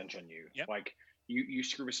get revenge on you. Yep. Like you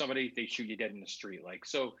screw with somebody, they shoot you dead in the street. Like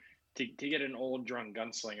so to get an old drunk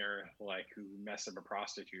gunslinger like who messed up a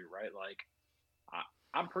prostitute, right? Like I,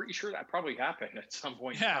 I'm pretty sure that probably happened at some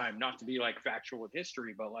point in Yeah. time. Not to be like factual with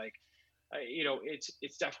history, but like you know,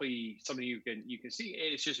 it's definitely something you can see.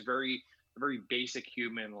 It's just very basic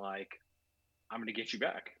human like I'm gonna get you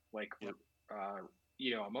back, like Yep.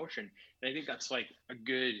 you know, emotion. And I think that's like a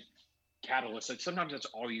good catalyst. Like sometimes that's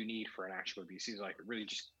all you need for an action movie. It seems like a really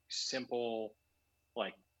just simple,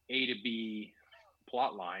 like A to B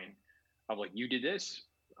plot line of like you did this,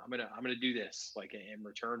 I'm gonna do this, like in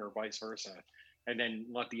return or vice versa, and then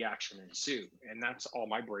let the action ensue. And that's all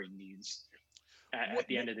my brain needs at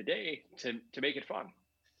the end of the day to make it fun.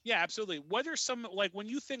 Yeah, absolutely. What are some, like, when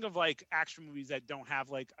you think of like action movies that don't have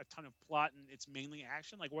like a ton of plot and it's mainly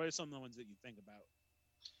action, like what are some of the ones that you think about?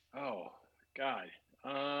 Oh God.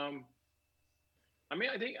 I mean,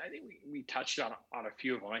 I think we touched on a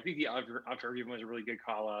few of them. I think the After Even was a really good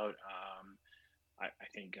call out. I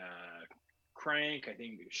think Crank. I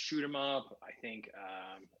think Shoot 'Em Up. I think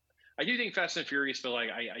I do think Fast and Furious, but like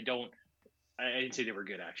I didn't say they were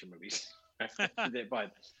good action movies.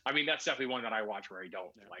 But I mean, that's definitely one that I watch where I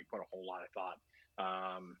don't like put a whole lot of thought,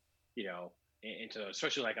 you know, into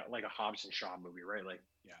especially like a Hobbs and Shaw movie, right? Like,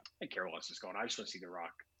 Yeah. I care what else is going on. I just want to see The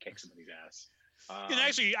Rock kick somebody's ass. And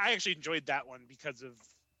actually, I actually enjoyed that one because of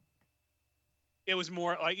it was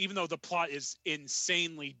more like, even though the plot is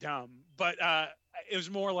insanely dumb, but it was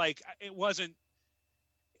more like it wasn't,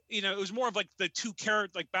 you know, it was more of like the two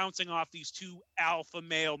characters like bouncing off these two alpha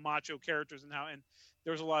male macho characters and how, and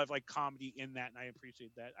there was a lot of like comedy in that, and I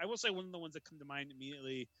appreciate that. I will say one of the ones that come to mind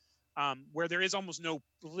immediately, where there is almost no,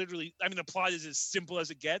 literally, I mean, the plot is as simple as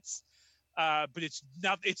it gets, but it's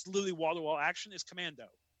not, it's literally wall to wall action, is Commando.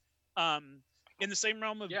 In the same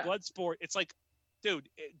realm of Bloodsport, it's like, dude,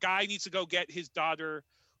 guy needs to go get his daughter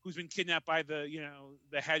who's been kidnapped by the, you know,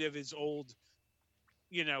 the head of his old,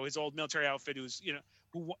 you know, his old military outfit, who's, you know,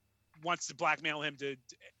 who wants to blackmail him to.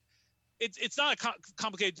 It's not a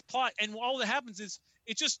complicated plot, and all that happens is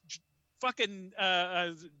it's just fucking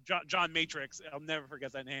John Matrix. I'll never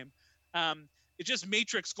forget that name. It's just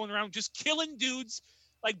Matrix going around just killing dudes,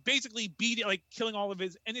 like basically beating, like killing all of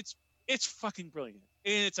his, and it's fucking brilliant,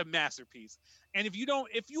 and it's a masterpiece. And if you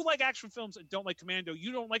like action films and don't like Commando,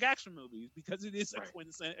 you don't like action movies, because it is a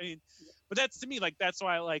quintessence. I mean, but that's, to me, like, that's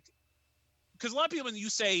why I like, because a lot of people, when you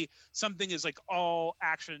say something is like all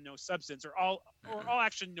action and no substance, or all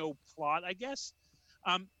action no plot, I guess,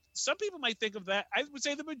 some people might think of that. I would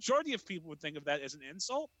say the majority of people would think of that as an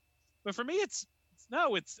insult, but for me, it's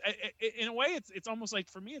in a way, it's almost like,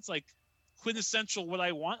 for me, it's like quintessential what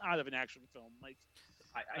I want out of an action film. Like,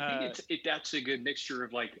 I think that's a good mixture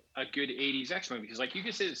of like a good 80s action movie, because like you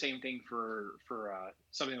could say the same thing for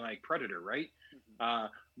something like Predator, right?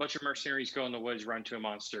 Bunch of mercenaries go in the woods, run to a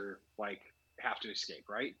monster, like have to escape,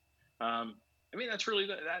 right? I mean, that's really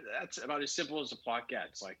that's about as simple as the plot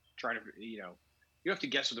gets. Like trying to, you know, you have to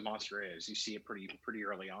guess what the monster is. You see it pretty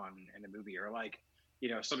early on in the movie, or like, you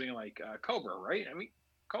know, something like Cobra, right? I mean,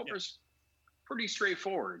 Cobra's pretty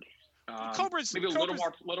straightforward. Cobra's maybe a little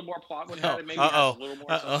more plot with that, and maybe has a little more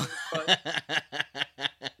substance, but...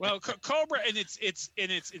 Well, Cobra in its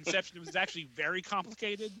inception, it was actually very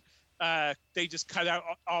complicated. They just cut out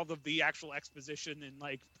all of the actual exposition and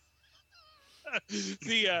like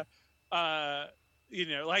the you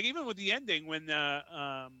know, like even with the ending, when you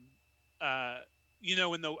know,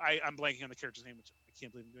 when I'm blanking on the character's name, which I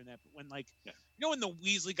can't believe I'm doing that, but when, like, you know, when the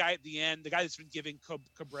Weasley guy at the end, the guy that's been giving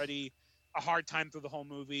Cabretti a hard time through the whole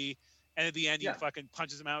movie, and at the end he fucking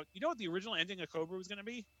punches him out. You know what the original ending of Cobra was going to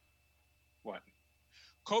be? What?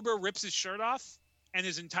 Cobra rips his shirt off, and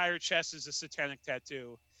his entire chest is a satanic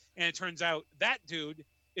tattoo. And it turns out that dude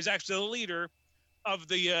is actually the leader of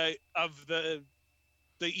the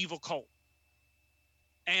evil cult.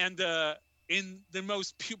 And in the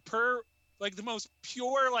most pure, like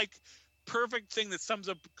perfect thing that sums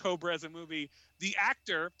up Cobra as a movie, the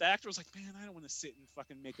actor was like, man, I don't want to sit in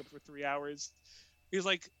fucking makeup for 3 hours. He was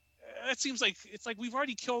like, it seems like, it's like we've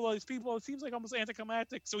already killed all these people. It seems like almost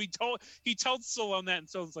anticlimactic. So he told Stallone that, and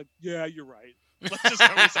Stallone's like, yeah, you're right. Let's just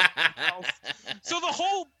go with something else. So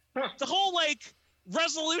the whole like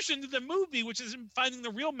resolution to the movie, which is him finding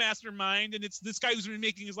the real mastermind, and it's this guy who's been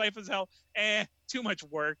making his life as hell. Too much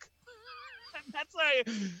work. That's why,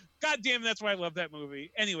 goddamn, that's why I love that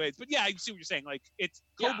movie. Anyways, but yeah, I see what you're saying. Like, it's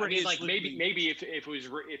Cobra. I mean, like maybe if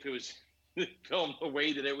it was filmed the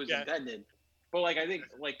way that it was intended, but like I think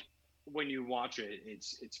like when you watch it,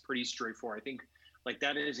 it's pretty straightforward. I think like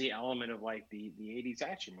that is the element of like the 80s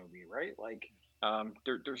action movie, right? Like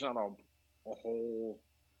there's not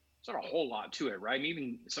it's not a whole lot to it, right? And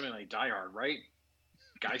even something like Die Hard, right?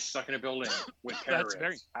 Guy stuck in a building with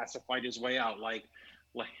terrorists has to fight his way out. Like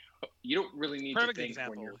you don't really need to think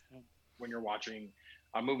when you're watching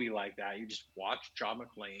a movie like that. You just watch John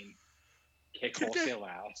McClane kick wholesale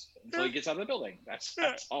ass until he gets out of the building. That's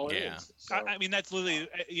all it is. So, I mean, that's literally,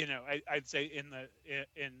 I'd say in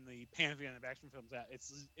the pantheon of action films, that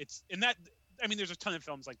it's in that. I mean, there's a ton of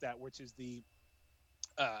films like that, which is the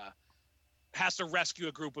has to rescue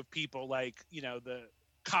a group of people, like the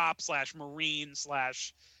cop / marine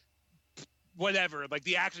 / whatever. Like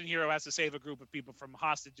the action hero has to save a group of people from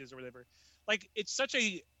hostages or whatever. Like it's such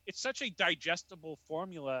a digestible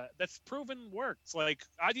formula that's proven works. Like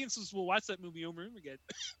audiences will watch that movie over and over again.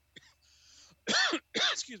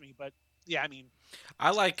 Excuse me, but yeah, I mean,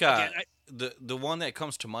 I like again, the one that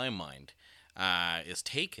comes to my mind is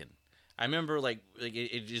Taken. I remember like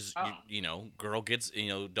it just girl gets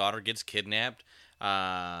daughter gets kidnapped.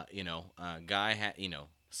 Guy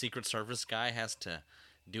Secret Service guy has to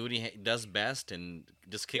do what he does best and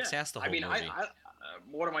just kicks ass the whole movie. I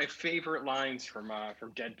one of my favorite lines from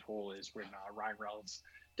Deadpool is when Ryan Reynolds'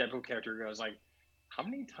 Deadpool character goes like, "How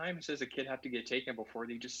many times does a kid have to get taken before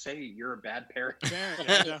they just say you're a bad parent?"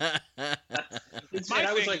 And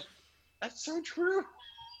I was like, "That's so true."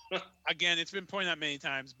 Again, it's been pointed out many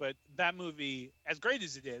times, but that movie, as great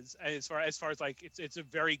as it is, as far as like it's a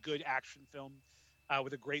very good action film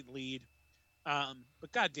with a great lead.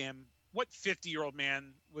 But goddamn, what 50-year-old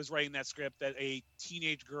man was writing that script that a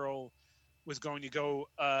teenage girl was going to go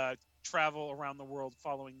travel around the world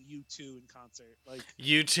following U2 in concert? Like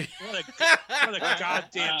U2. What a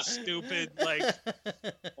goddamn stupid, like.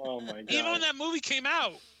 Oh my god! Even when that movie came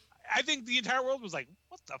out, I think the entire world was like,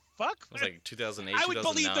 "What the fuck?" It was like 2008. I would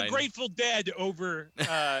believe the Grateful Dead over.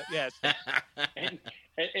 Yes.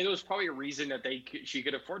 And it was probably a reason that she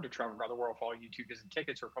could afford to travel around the world following U2 because the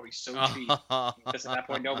tickets were probably so cheap. Because at that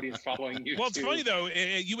point, nobody was following U2. Well, it's funny though.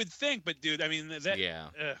 You would think, but dude, I mean, that. Yeah.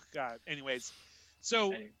 God. Anyways,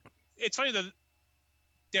 so it's funny that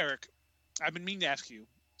Derek, I've been meaning to ask you.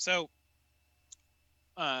 So,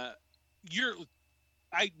 one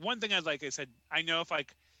thing like I said, I know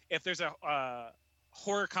if there's a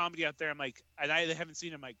horror comedy out there, I'm like, and I haven't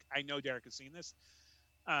seen it, I'm like, I know Derek has seen this.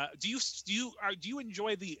 Do you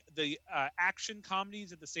enjoy the action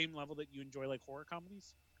comedies at the same level that you enjoy like horror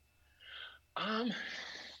comedies?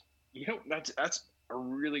 That's a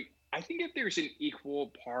really, I think if there's an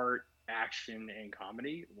equal part action and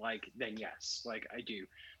comedy, then yes, I do.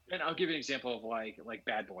 And I'll give an example of like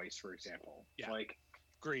Bad Boys, for example. Yeah.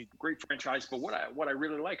 Great franchise, but what I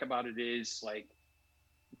really like about it is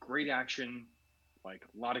great action, a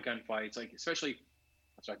lot of gunfights, especially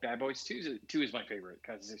that's why Bad Boys 2 is my favorite,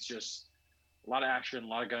 because it's just a lot of action, a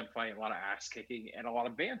lot of gunfight, a lot of ass kicking, and a lot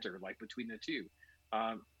of banter between the two.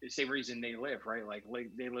 The same reason They Live, right?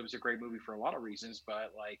 They Live is a great movie for a lot of reasons,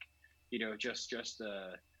 but just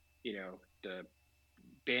the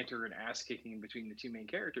banter and ass kicking between the two main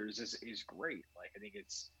characters is great. I think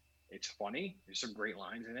it's funny. There's some great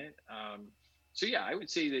lines in it. So yeah, I would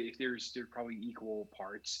say that if there's probably equal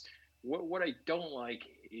parts. What I don't like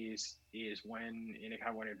is when it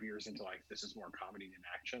kind of veers into this is more comedy than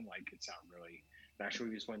action. It's not really an action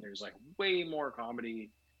movie. Is when there's way more comedy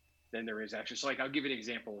than there is action. So I'll give you an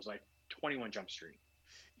example. It's 21 Jump Street.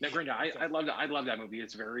 Now, granted, I love that movie.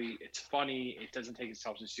 It's funny. It doesn't take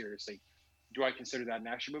itself so seriously. Do I consider that an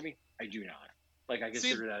action movie? I do not. I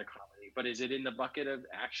consider that a comedy. But is it in the bucket of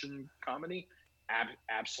action comedy?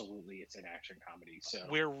 Absolutely, it's an action comedy. So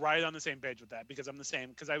we're right on the same page with that, because I'm the same.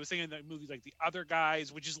 Because I was thinking that movies like The Other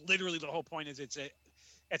Guys, which is literally the whole point, is it's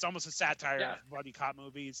almost a satire of buddy cop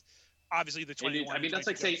movies. Obviously, the 21. I mean, that's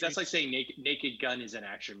like saying Naked Gun is an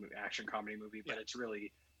action comedy movie, but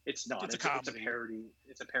it's not. It's a parody.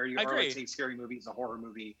 It's a parody. Or like saying Scary Movie is a horror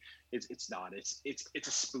movie. It's not. It's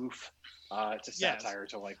a spoof. It's a satire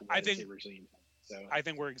to what I think originally. So I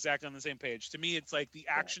think we're exactly on the same page. To me, it's the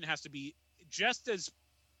action has to be just as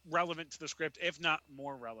relevant to the script, if not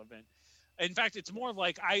more relevant. In fact, it's more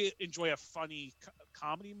I enjoy a funny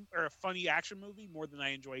comedy or a funny action movie more than I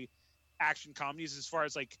enjoy action comedies. As far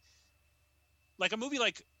as like a movie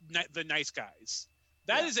like The Nice Guys,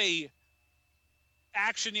 that is a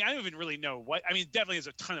action. I don't even really know what. I mean, definitely has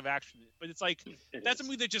a ton of action in it, but it's that's a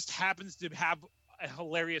movie that just happens to have a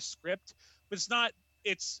hilarious script, but it's not.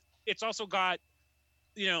 It's also got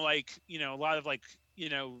a lot of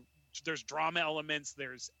there's drama elements,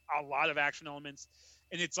 there's a lot of action elements,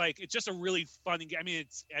 and it's just a really funny game. I mean,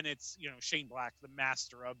 it's Shane Black, the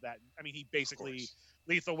master of that. I mean, he basically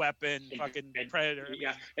Lethal Weapon, fucking Predator.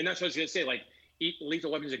 Yeah, and that's what I was gonna say.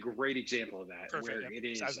 Lethal Weapon is a great example of that. Perfect, where it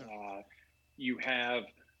is you have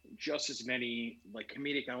just as many like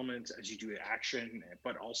comedic elements as you do action,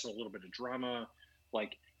 but also a little bit of drama.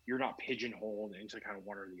 Like you're not pigeonholed into kind of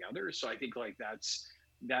one or the other. So I think like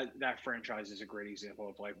that franchise is a great example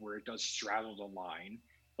of like where it does straddle the line.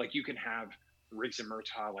 Like you can have Riggs and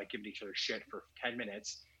Murtaugh like giving each other shit for 10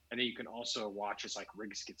 minutes, and then you can also watch as like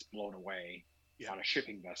Riggs gets blown away on a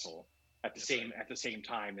shipping vessel at the same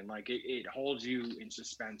time, and like it holds you in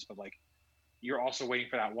suspense, but like you're also waiting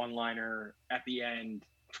for that one liner at the end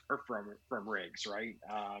from Riggs, right?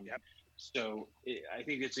 So I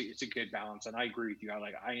think it's a good balance, and I agree with you.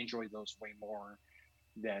 I enjoy those way more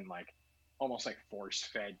than like almost like force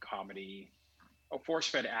fed comedy, or force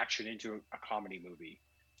fed action into a comedy movie.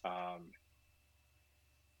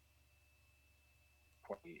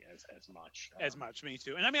 As much. Me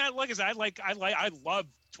too. And I mean, I love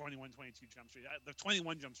 2122 Jump Street. The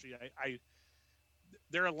 21 Jump Street.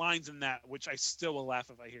 There are lines in that which I still will laugh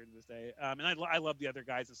if I hear to this day. And I love the other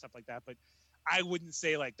guys and stuff like that. But I wouldn't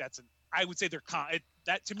say like I would say they're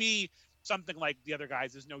that to me, something like the other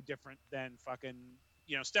guys is no different than fucking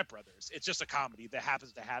Step Brothers. It's just a comedy that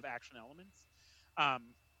happens to have action elements.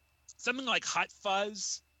 Something like Hot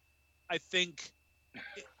Fuzz, I think.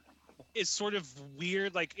 Is sort of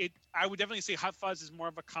weird. Like I would definitely say Hot Fuzz is more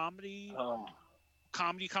of a comedy.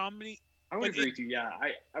 Comedy. I would agree with you. Yeah,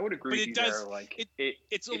 I would agree with you there. Like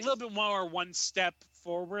it's a little bit more one step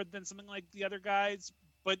forward than something like the other guys,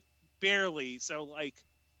 but barely. So like,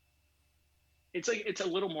 it's a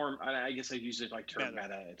little more. I guess I use it like term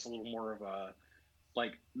meta. It's a little more of a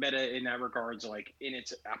like meta in that regards. Like in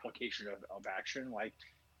its application of action. Like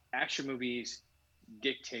action movies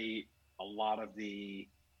dictate a lot of the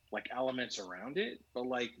like elements around it, but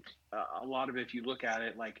like a lot of it, if you look at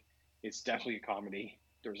it, like it's definitely a comedy.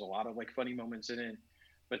 There's a lot of like funny moments in it,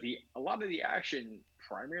 but a lot of the action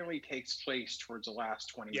primarily takes place towards the last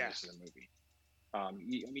 20 minutes of the movie. I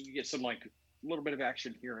mean, you get some like a little bit of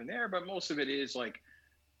action here and there, but most of it is like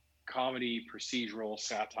comedy, procedural,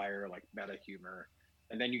 satire, like meta humor.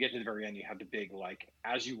 And then you get to the very end, you have the big, like,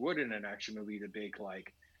 as you would in an action movie, the big,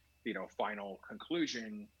 like, final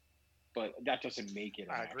conclusion. But that doesn't make it.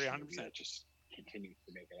 I agree 100%. That just continues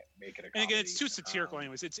to make it a comedy. And again, it's too satirical,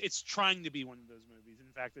 anyways. It's trying to be one of those movies.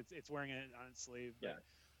 In fact, it's wearing it on its sleeve. But,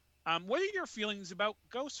 what are your feelings about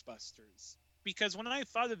Ghostbusters? Because when I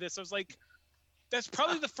thought of this, I was like, that's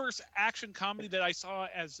probably the first action comedy that I saw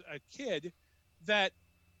as a kid. That,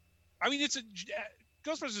 I mean,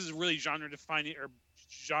 Ghostbusters is really genre defining or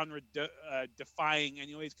defying,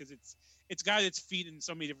 anyways, because it's got its feet in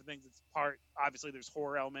so many different things. It's obviously there's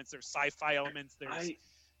horror elements, there's sci-fi elements, there's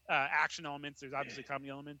action elements, there's obviously comedy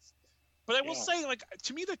elements. But I will say, like,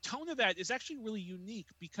 to me, the tone of that is actually really unique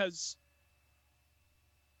because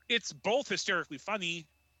it's both hysterically funny,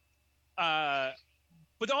 but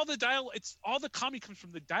all the comedy comes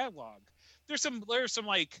from the dialogue. There's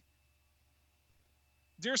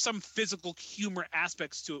some physical humor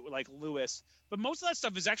aspects to it, like Lewis, but most of that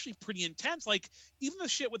stuff is actually pretty intense. Like even the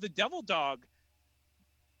shit with the devil dog,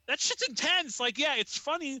 that shit's intense. Like, yeah, it's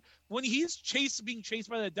funny when he's being chased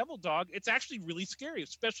by the devil dog. It's actually really scary,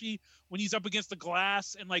 especially when he's up against the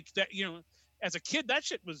glass and like that. As a kid, that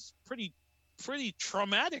shit was pretty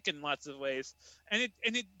traumatic in lots of ways. And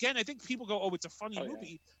again, I think people go, "Oh, it's a funny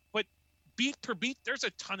movie," but beat per beat, there's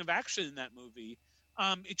a ton of action in that movie.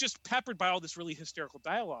 It's just peppered by all this really hysterical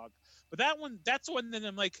dialogue. But that's one that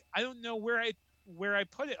I'm like, I don't know where I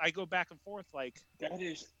put it. I go back and forth. Like that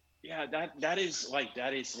is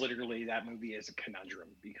literally, that movie is a conundrum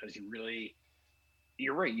because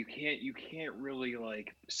you're right. You can't really,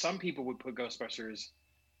 like, some people would put Ghostbusters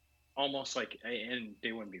almost like, and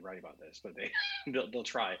they wouldn't be right about this, but they'll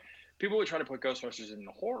try. People would try to put Ghostbusters in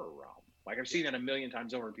the horror realm. Like I've seen that a million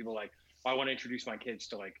times over. People like, I want to introduce my kids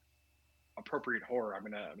to like appropriate horror. I'm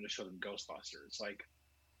gonna show them Ghostbusters. Like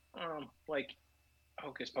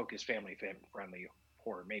Hocus Pocus family friendly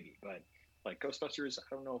horror maybe, but like Ghostbusters,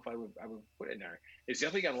 I don't know if I would put it in there. It's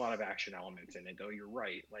definitely got a lot of action elements in it, though. You're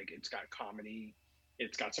right. Like it's got comedy,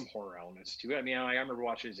 it's got some horror elements to it. I mean, I remember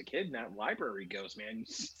watching as a kid, and that library ghost, man,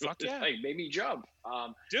 fuck yeah, like, made me jump.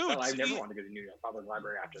 Dude, I never wanted to go to New York Public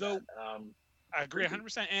Library after that. I agree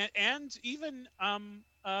 100%, and even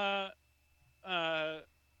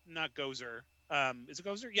not Gozer. Is it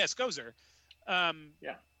Gozer? Yes, Gozer.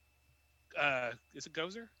 Is it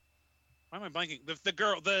Gozer? Why am I blanking? The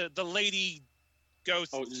girl, the lady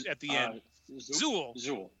ghost at the end. Zool.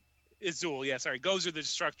 It's Zool. Yeah, sorry. Gozer the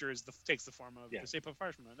Destructor takes the form of the Stay-Puft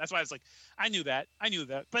Marshmallow. That's why I was like, I knew that.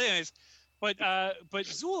 But anyways, but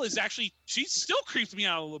Zool is actually, she still creeps me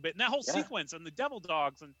out a little bit. And that whole sequence and the devil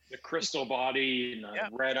dogs and the crystal body and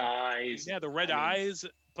the red eyes. Yeah, the red eyes.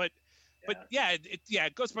 But But yeah,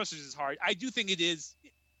 Ghostbusters is hard. I do think it is.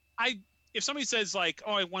 If somebody says like,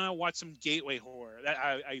 "Oh, I want to watch some gateway horror," that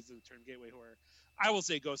I use the term gateway horror. I will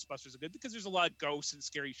say Ghostbusters are good because there's a lot of ghosts and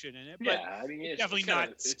scary shit in it. But Yeah, I mean, definitely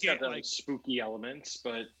it's got those spooky elements,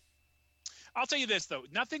 but I'll tell you this though,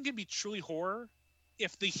 nothing can be truly horror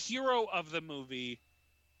if the hero of the movie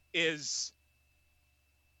is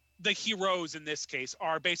the heroes in this case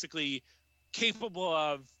are basically capable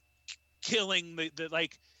of killing the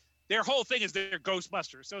like their whole thing is they're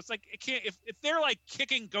Ghostbusters. So it's like it can't if they're like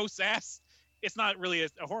kicking ghosts' ass, it's not really a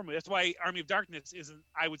horror movie. That's why Army of Darkness isn't.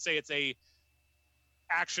 I would say it's a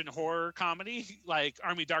action horror comedy. Like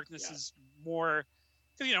Army of Darkness is more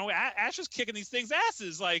because Ash is kicking these things'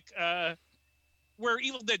 asses. Like where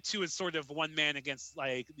Evil Dead 2 is sort of one man against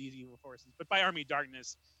like these evil forces, but by Army of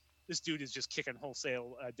Darkness, this dude is just kicking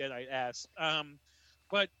wholesale Deadite ass.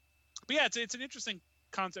 But yeah, it's an interesting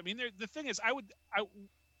concept. I mean, the thing is, I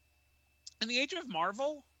in the age of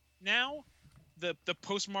Marvel now, the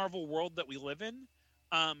post Marvel world that we live in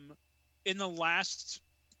the last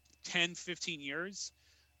 10, 15 years,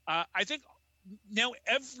 I think now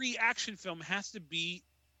every action film has to be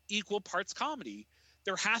equal parts comedy.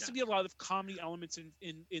 There has to be a lot of comedy elements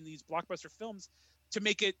in these blockbuster films to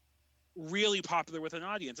make it really popular with an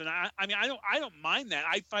audience. And I mean, I don't mind that.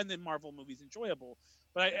 I find the Marvel movies enjoyable,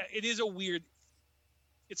 but it is a weird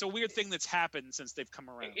thing that's happened since they've come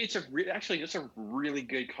around. It's a really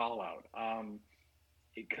good call out.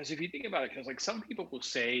 Because if you think about it, because like some people will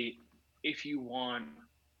say, if you want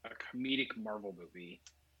a comedic Marvel movie,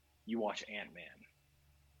 you watch Ant-Man.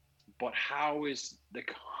 But how is the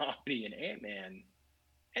comedy in Ant-Man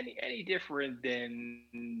any different than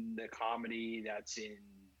the comedy that's in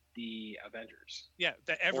the Avengers? Yeah,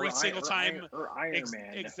 that every single time. Or Iron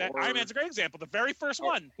Man. Iron Man's a great example. The very first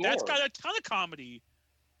one. That's got a ton of comedy.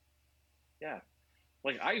 Yeah.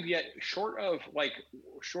 Like I've yet short of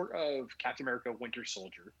Captain America Winter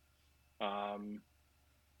Soldier,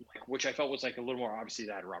 which I felt was like a little more, obviously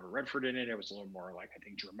that had Robert Redford in it. It was a little more like, I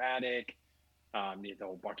think, dramatic. The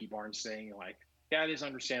whole Bucky Barnes thing, like that is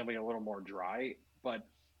understandably a little more dry. But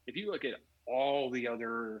if you look at all the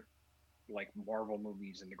other like Marvel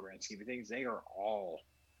movies in the grand scheme of things, they are all,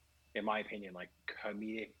 in my opinion, like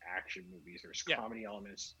comedic action movies. There's comedy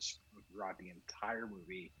elements throughout the entire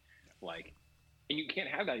movie. Like, and you can't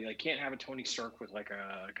have that. You can't have a Tony Stark with like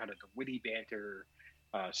a kind of the witty banter,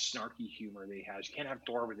 snarky humor that he has. You can't have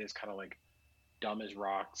Thor with his kind of like dumb as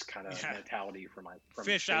rocks kind of mentality from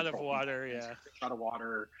fish out of water. Fish out of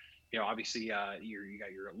water. Obviously, you got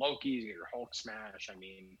your Loki, you got your Hulk smash. I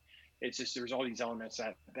mean, it's just there's all these elements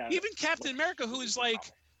that even Captain America, who is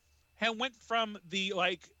like, went from the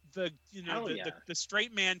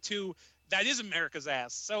straight man to that is America's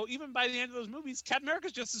ass. So even by the end of those movies, Captain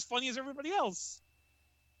America's just as funny as everybody else.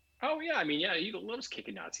 Oh yeah, I mean, he loves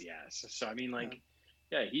kicking Nazi ass. So I mean, like,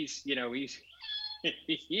 he's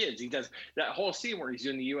he is. He does that whole scene where he's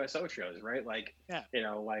doing the USO shows, right? Like,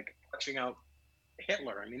 like punching out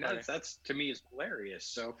Hitler. I mean, that's to me is hilarious.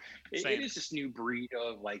 So it is this new breed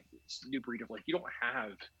of like you don't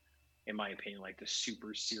have, in my opinion, like the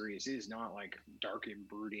super serious. It is not like dark and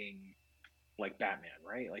brooding like Batman,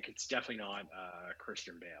 right? Like it's definitely not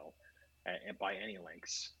Christian Bale by any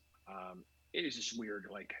lengths. It is this weird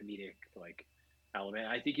like comedic like element.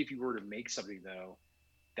 I think if you were to make something though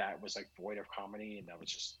that was like void of comedy and that was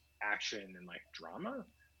just action and like drama,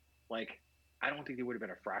 like I don't think they would have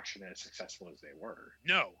been a fraction as successful as they were.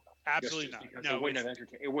 No, absolutely not. No, it wouldn't have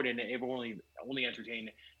entertained. It wouldn't. It would only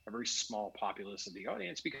entertain a very small populace of the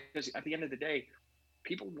audience because at the end of the day,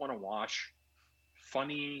 people want to watch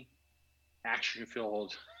funny,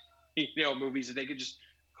 action-filled, movies that they could just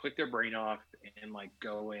click their brain off and like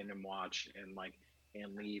go in and watch and like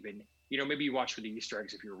and leave and maybe you watch for the Easter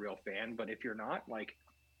eggs if you're a real fan, but if you're not, like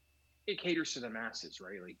it caters to the masses,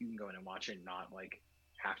 right? Like you can go in and watch it and not like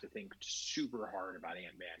have to think super hard about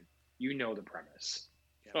Ant-Man. The premise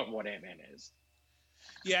of what Ant-Man is.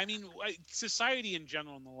 Yeah, I mean, society in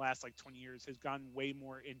general in the last like 20 years has gone way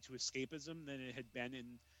more into escapism than it had been in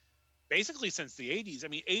basically since the 80s. I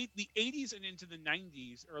mean, the 80s and into the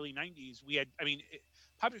 90s, early 90s, we had,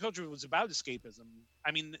 popular culture was about escapism.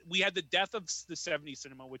 I mean, we had the death of the 70s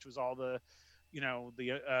cinema, which was all the,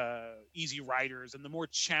 the Easy Riders and the more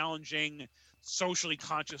challenging, socially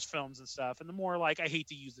conscious films and stuff. And the more like, I hate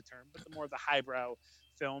to use the term, but the more the highbrow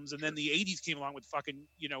films. And then the 80s came along with fucking,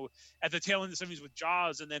 at the tail end of the 70s with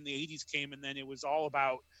Jaws. And then the 80s came and then it was all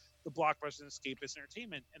about the blockbuster and escapist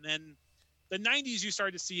entertainment. And then the 90s, you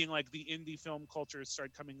started seeing like the indie film culture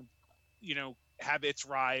start coming, have its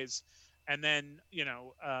rise. And then,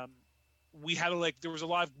 we had there was a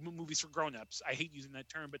lot of movies for grown-ups. I hate using that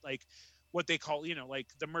term, but like what they call, like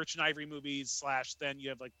the Merchant Ivory movies / then you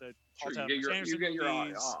have like the Paul Thomas Anderson you get your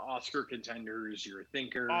movies. Oscar contenders, your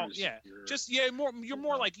thinkers. You're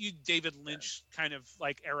more like you David Lynch kind of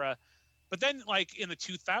like era. But then like in the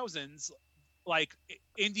 2000s, like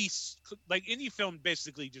indie film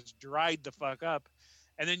basically just dried the fuck up.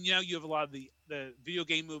 And then you have a lot of the video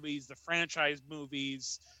game movies, the franchise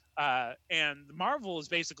movies, and Marvel has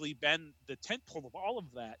basically been the tentpole of all of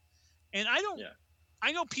that. And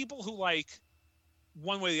I know people who like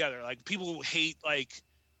one way or the other, like people who hate like,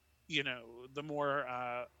 the more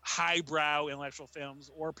highbrow intellectual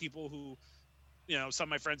films, or people who, some of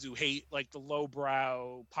my friends who hate like the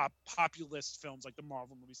lowbrow populist films like the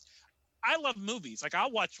Marvel movies. I love movies. Like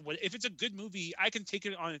I'll watch if it's a good movie, I can take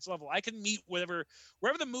it on its level. I can meet wherever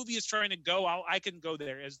the movie is trying to go. I can go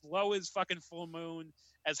there as low as fucking Full Moon,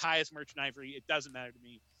 as high as Merchant Ivory. It doesn't matter to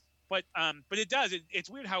me. But it does.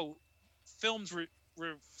 It's weird how films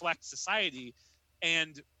reflect society,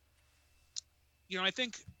 and I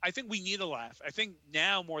think we need a laugh. I think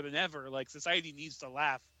now more than ever, like society needs to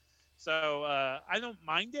laugh. So I don't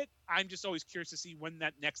mind it. I'm just always curious to see when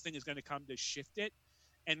that next thing is going to come to shift it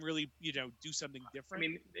and really, do something different. I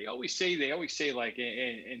mean, they always say like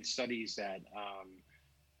in studies that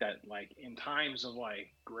like in times of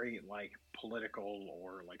like great like political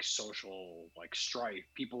or like social like strife,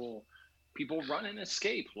 people run and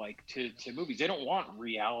escape like to movies. They don't want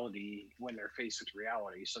reality when they're faced with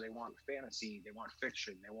reality, so they want fantasy, they want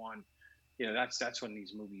fiction, they want, that's when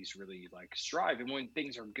these movies really like strive. And when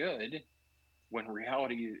things are good, when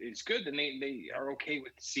reality is good, then they are okay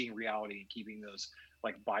with seeing reality and keeping those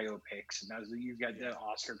like biopics, and you've got the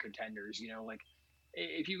Oscar contenders. Like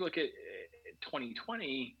if you look at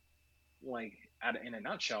 2020, like in a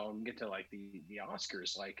nutshell, and get to like the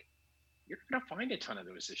Oscars, like you're gonna find a ton of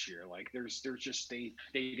those this year. Like there's just they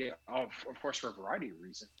did, of course, for a variety of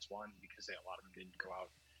reasons. One, because a lot of them didn't go out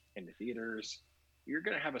in the theaters. You're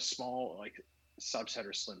gonna have a small like subset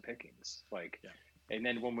or slim pickings. Like, and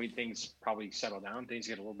then when things probably settle down, things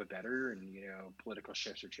get a little bit better, and political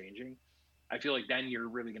shifts are changing. I feel like then you're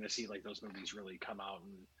really going to see like those movies really come out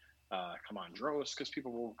and come on droves, because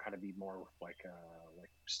people will kind of be more like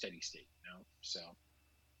steady state, So.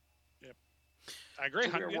 Yep. I agree.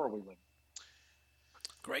 It's a weird world we live.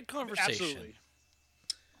 Great conversation. Absolutely.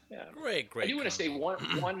 Yeah. Great. I do want to say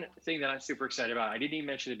one thing that I'm super excited about. I didn't even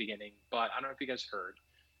mention at the beginning, but I don't know if you guys heard.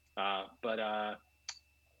 But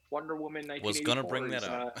Wonder Woman 1984 was gonna bring that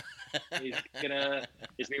up.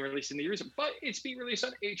 is being released in the years, but it's being released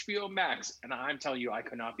on HBO Max, and I'm telling you, I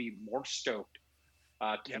could not be more stoked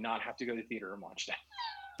to not have to go to the theater and watch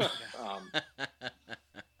that.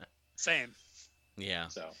 Same. Yeah.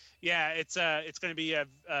 So it's going to be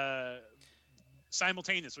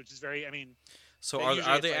simultaneous, which is very. I mean, so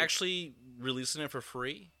are they actually releasing it for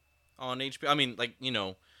free on HBO? I mean, like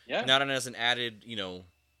not as an added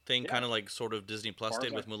thing, kind of like sort of Disney Plus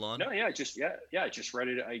did with Mulan. No, I just read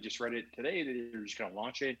it. I just read it today that they're just gonna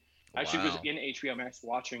launch it. I actually was in HBO Max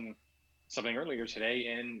watching something earlier today,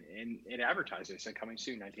 and it advertised it said coming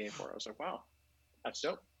soon 1984. I was like, wow, that's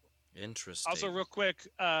dope. Interesting. Also, real quick,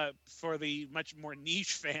 for the much more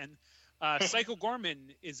niche fan, Psycho Gorman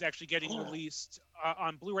is actually getting released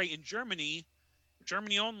on Blu-ray in Germany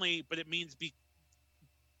only, but it means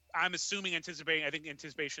I'm assuming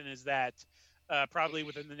anticipation is that probably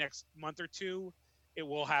within the next month or two, it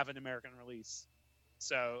will have an American release.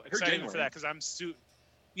 So excited for that, because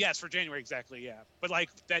yes, for January, exactly, yeah. But like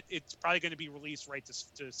that, it's probably going to be released right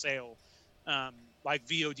to sale, like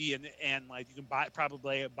VOD, and like you can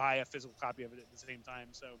probably buy a physical copy of it at the same time.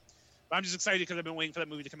 So but I'm just excited because I've been waiting for that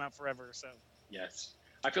movie to come out forever. So yes,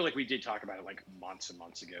 I feel like we did talk about it like months and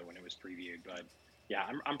months ago when it was previewed, but yeah,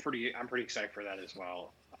 I'm pretty excited for that as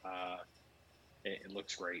well. It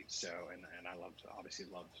looks great. So, and I obviously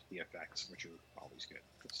loved the effects, which are always good.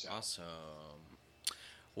 So. Awesome.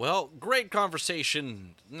 Well, great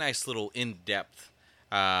conversation. Nice little in-depth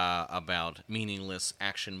about meaningless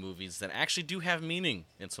action movies that actually do have meaning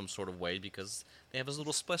in some sort of way, because they have a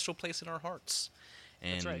little special place in our hearts.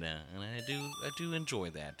 And, that's right. And I do enjoy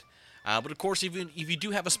that. But of course, if you do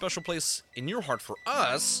have a special place in your heart for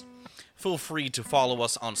us, feel free to follow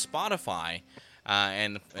us on Spotify.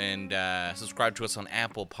 And subscribe to us on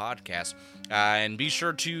Apple Podcasts. And be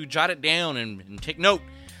sure to jot it down and take note.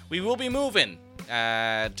 We will be moving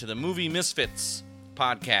to the Movie Misfits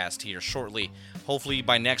podcast here shortly. Hopefully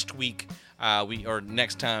by next week,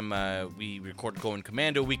 next time we record Going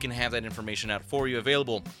Commando, we can have that information out for you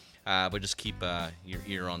available. But just keep your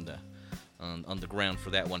ear on the ground for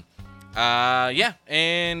that one.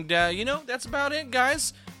 And that's about it,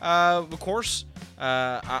 guys. Of course,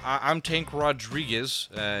 I'm Tank Rodriguez,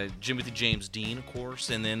 Jimothy James Dean, of course,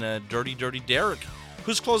 and then Dirty Derek.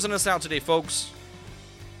 Who's closing us out today, folks?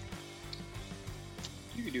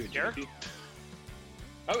 You can do it, Derek? JP.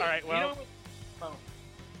 All right, well, you know, oh,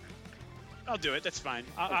 I'll do it. That's fine.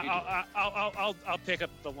 I'll pick up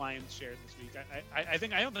the lion's share this week.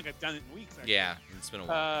 I don't think I've done it in weeks. Actually. Yeah, it's been a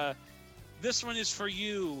while. This one is for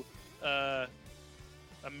you,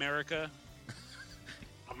 America.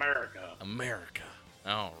 America.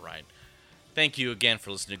 All right. Thank you again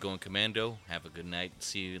for listening to Going Commando. Have a good night.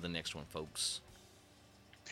 See you in the next one, folks.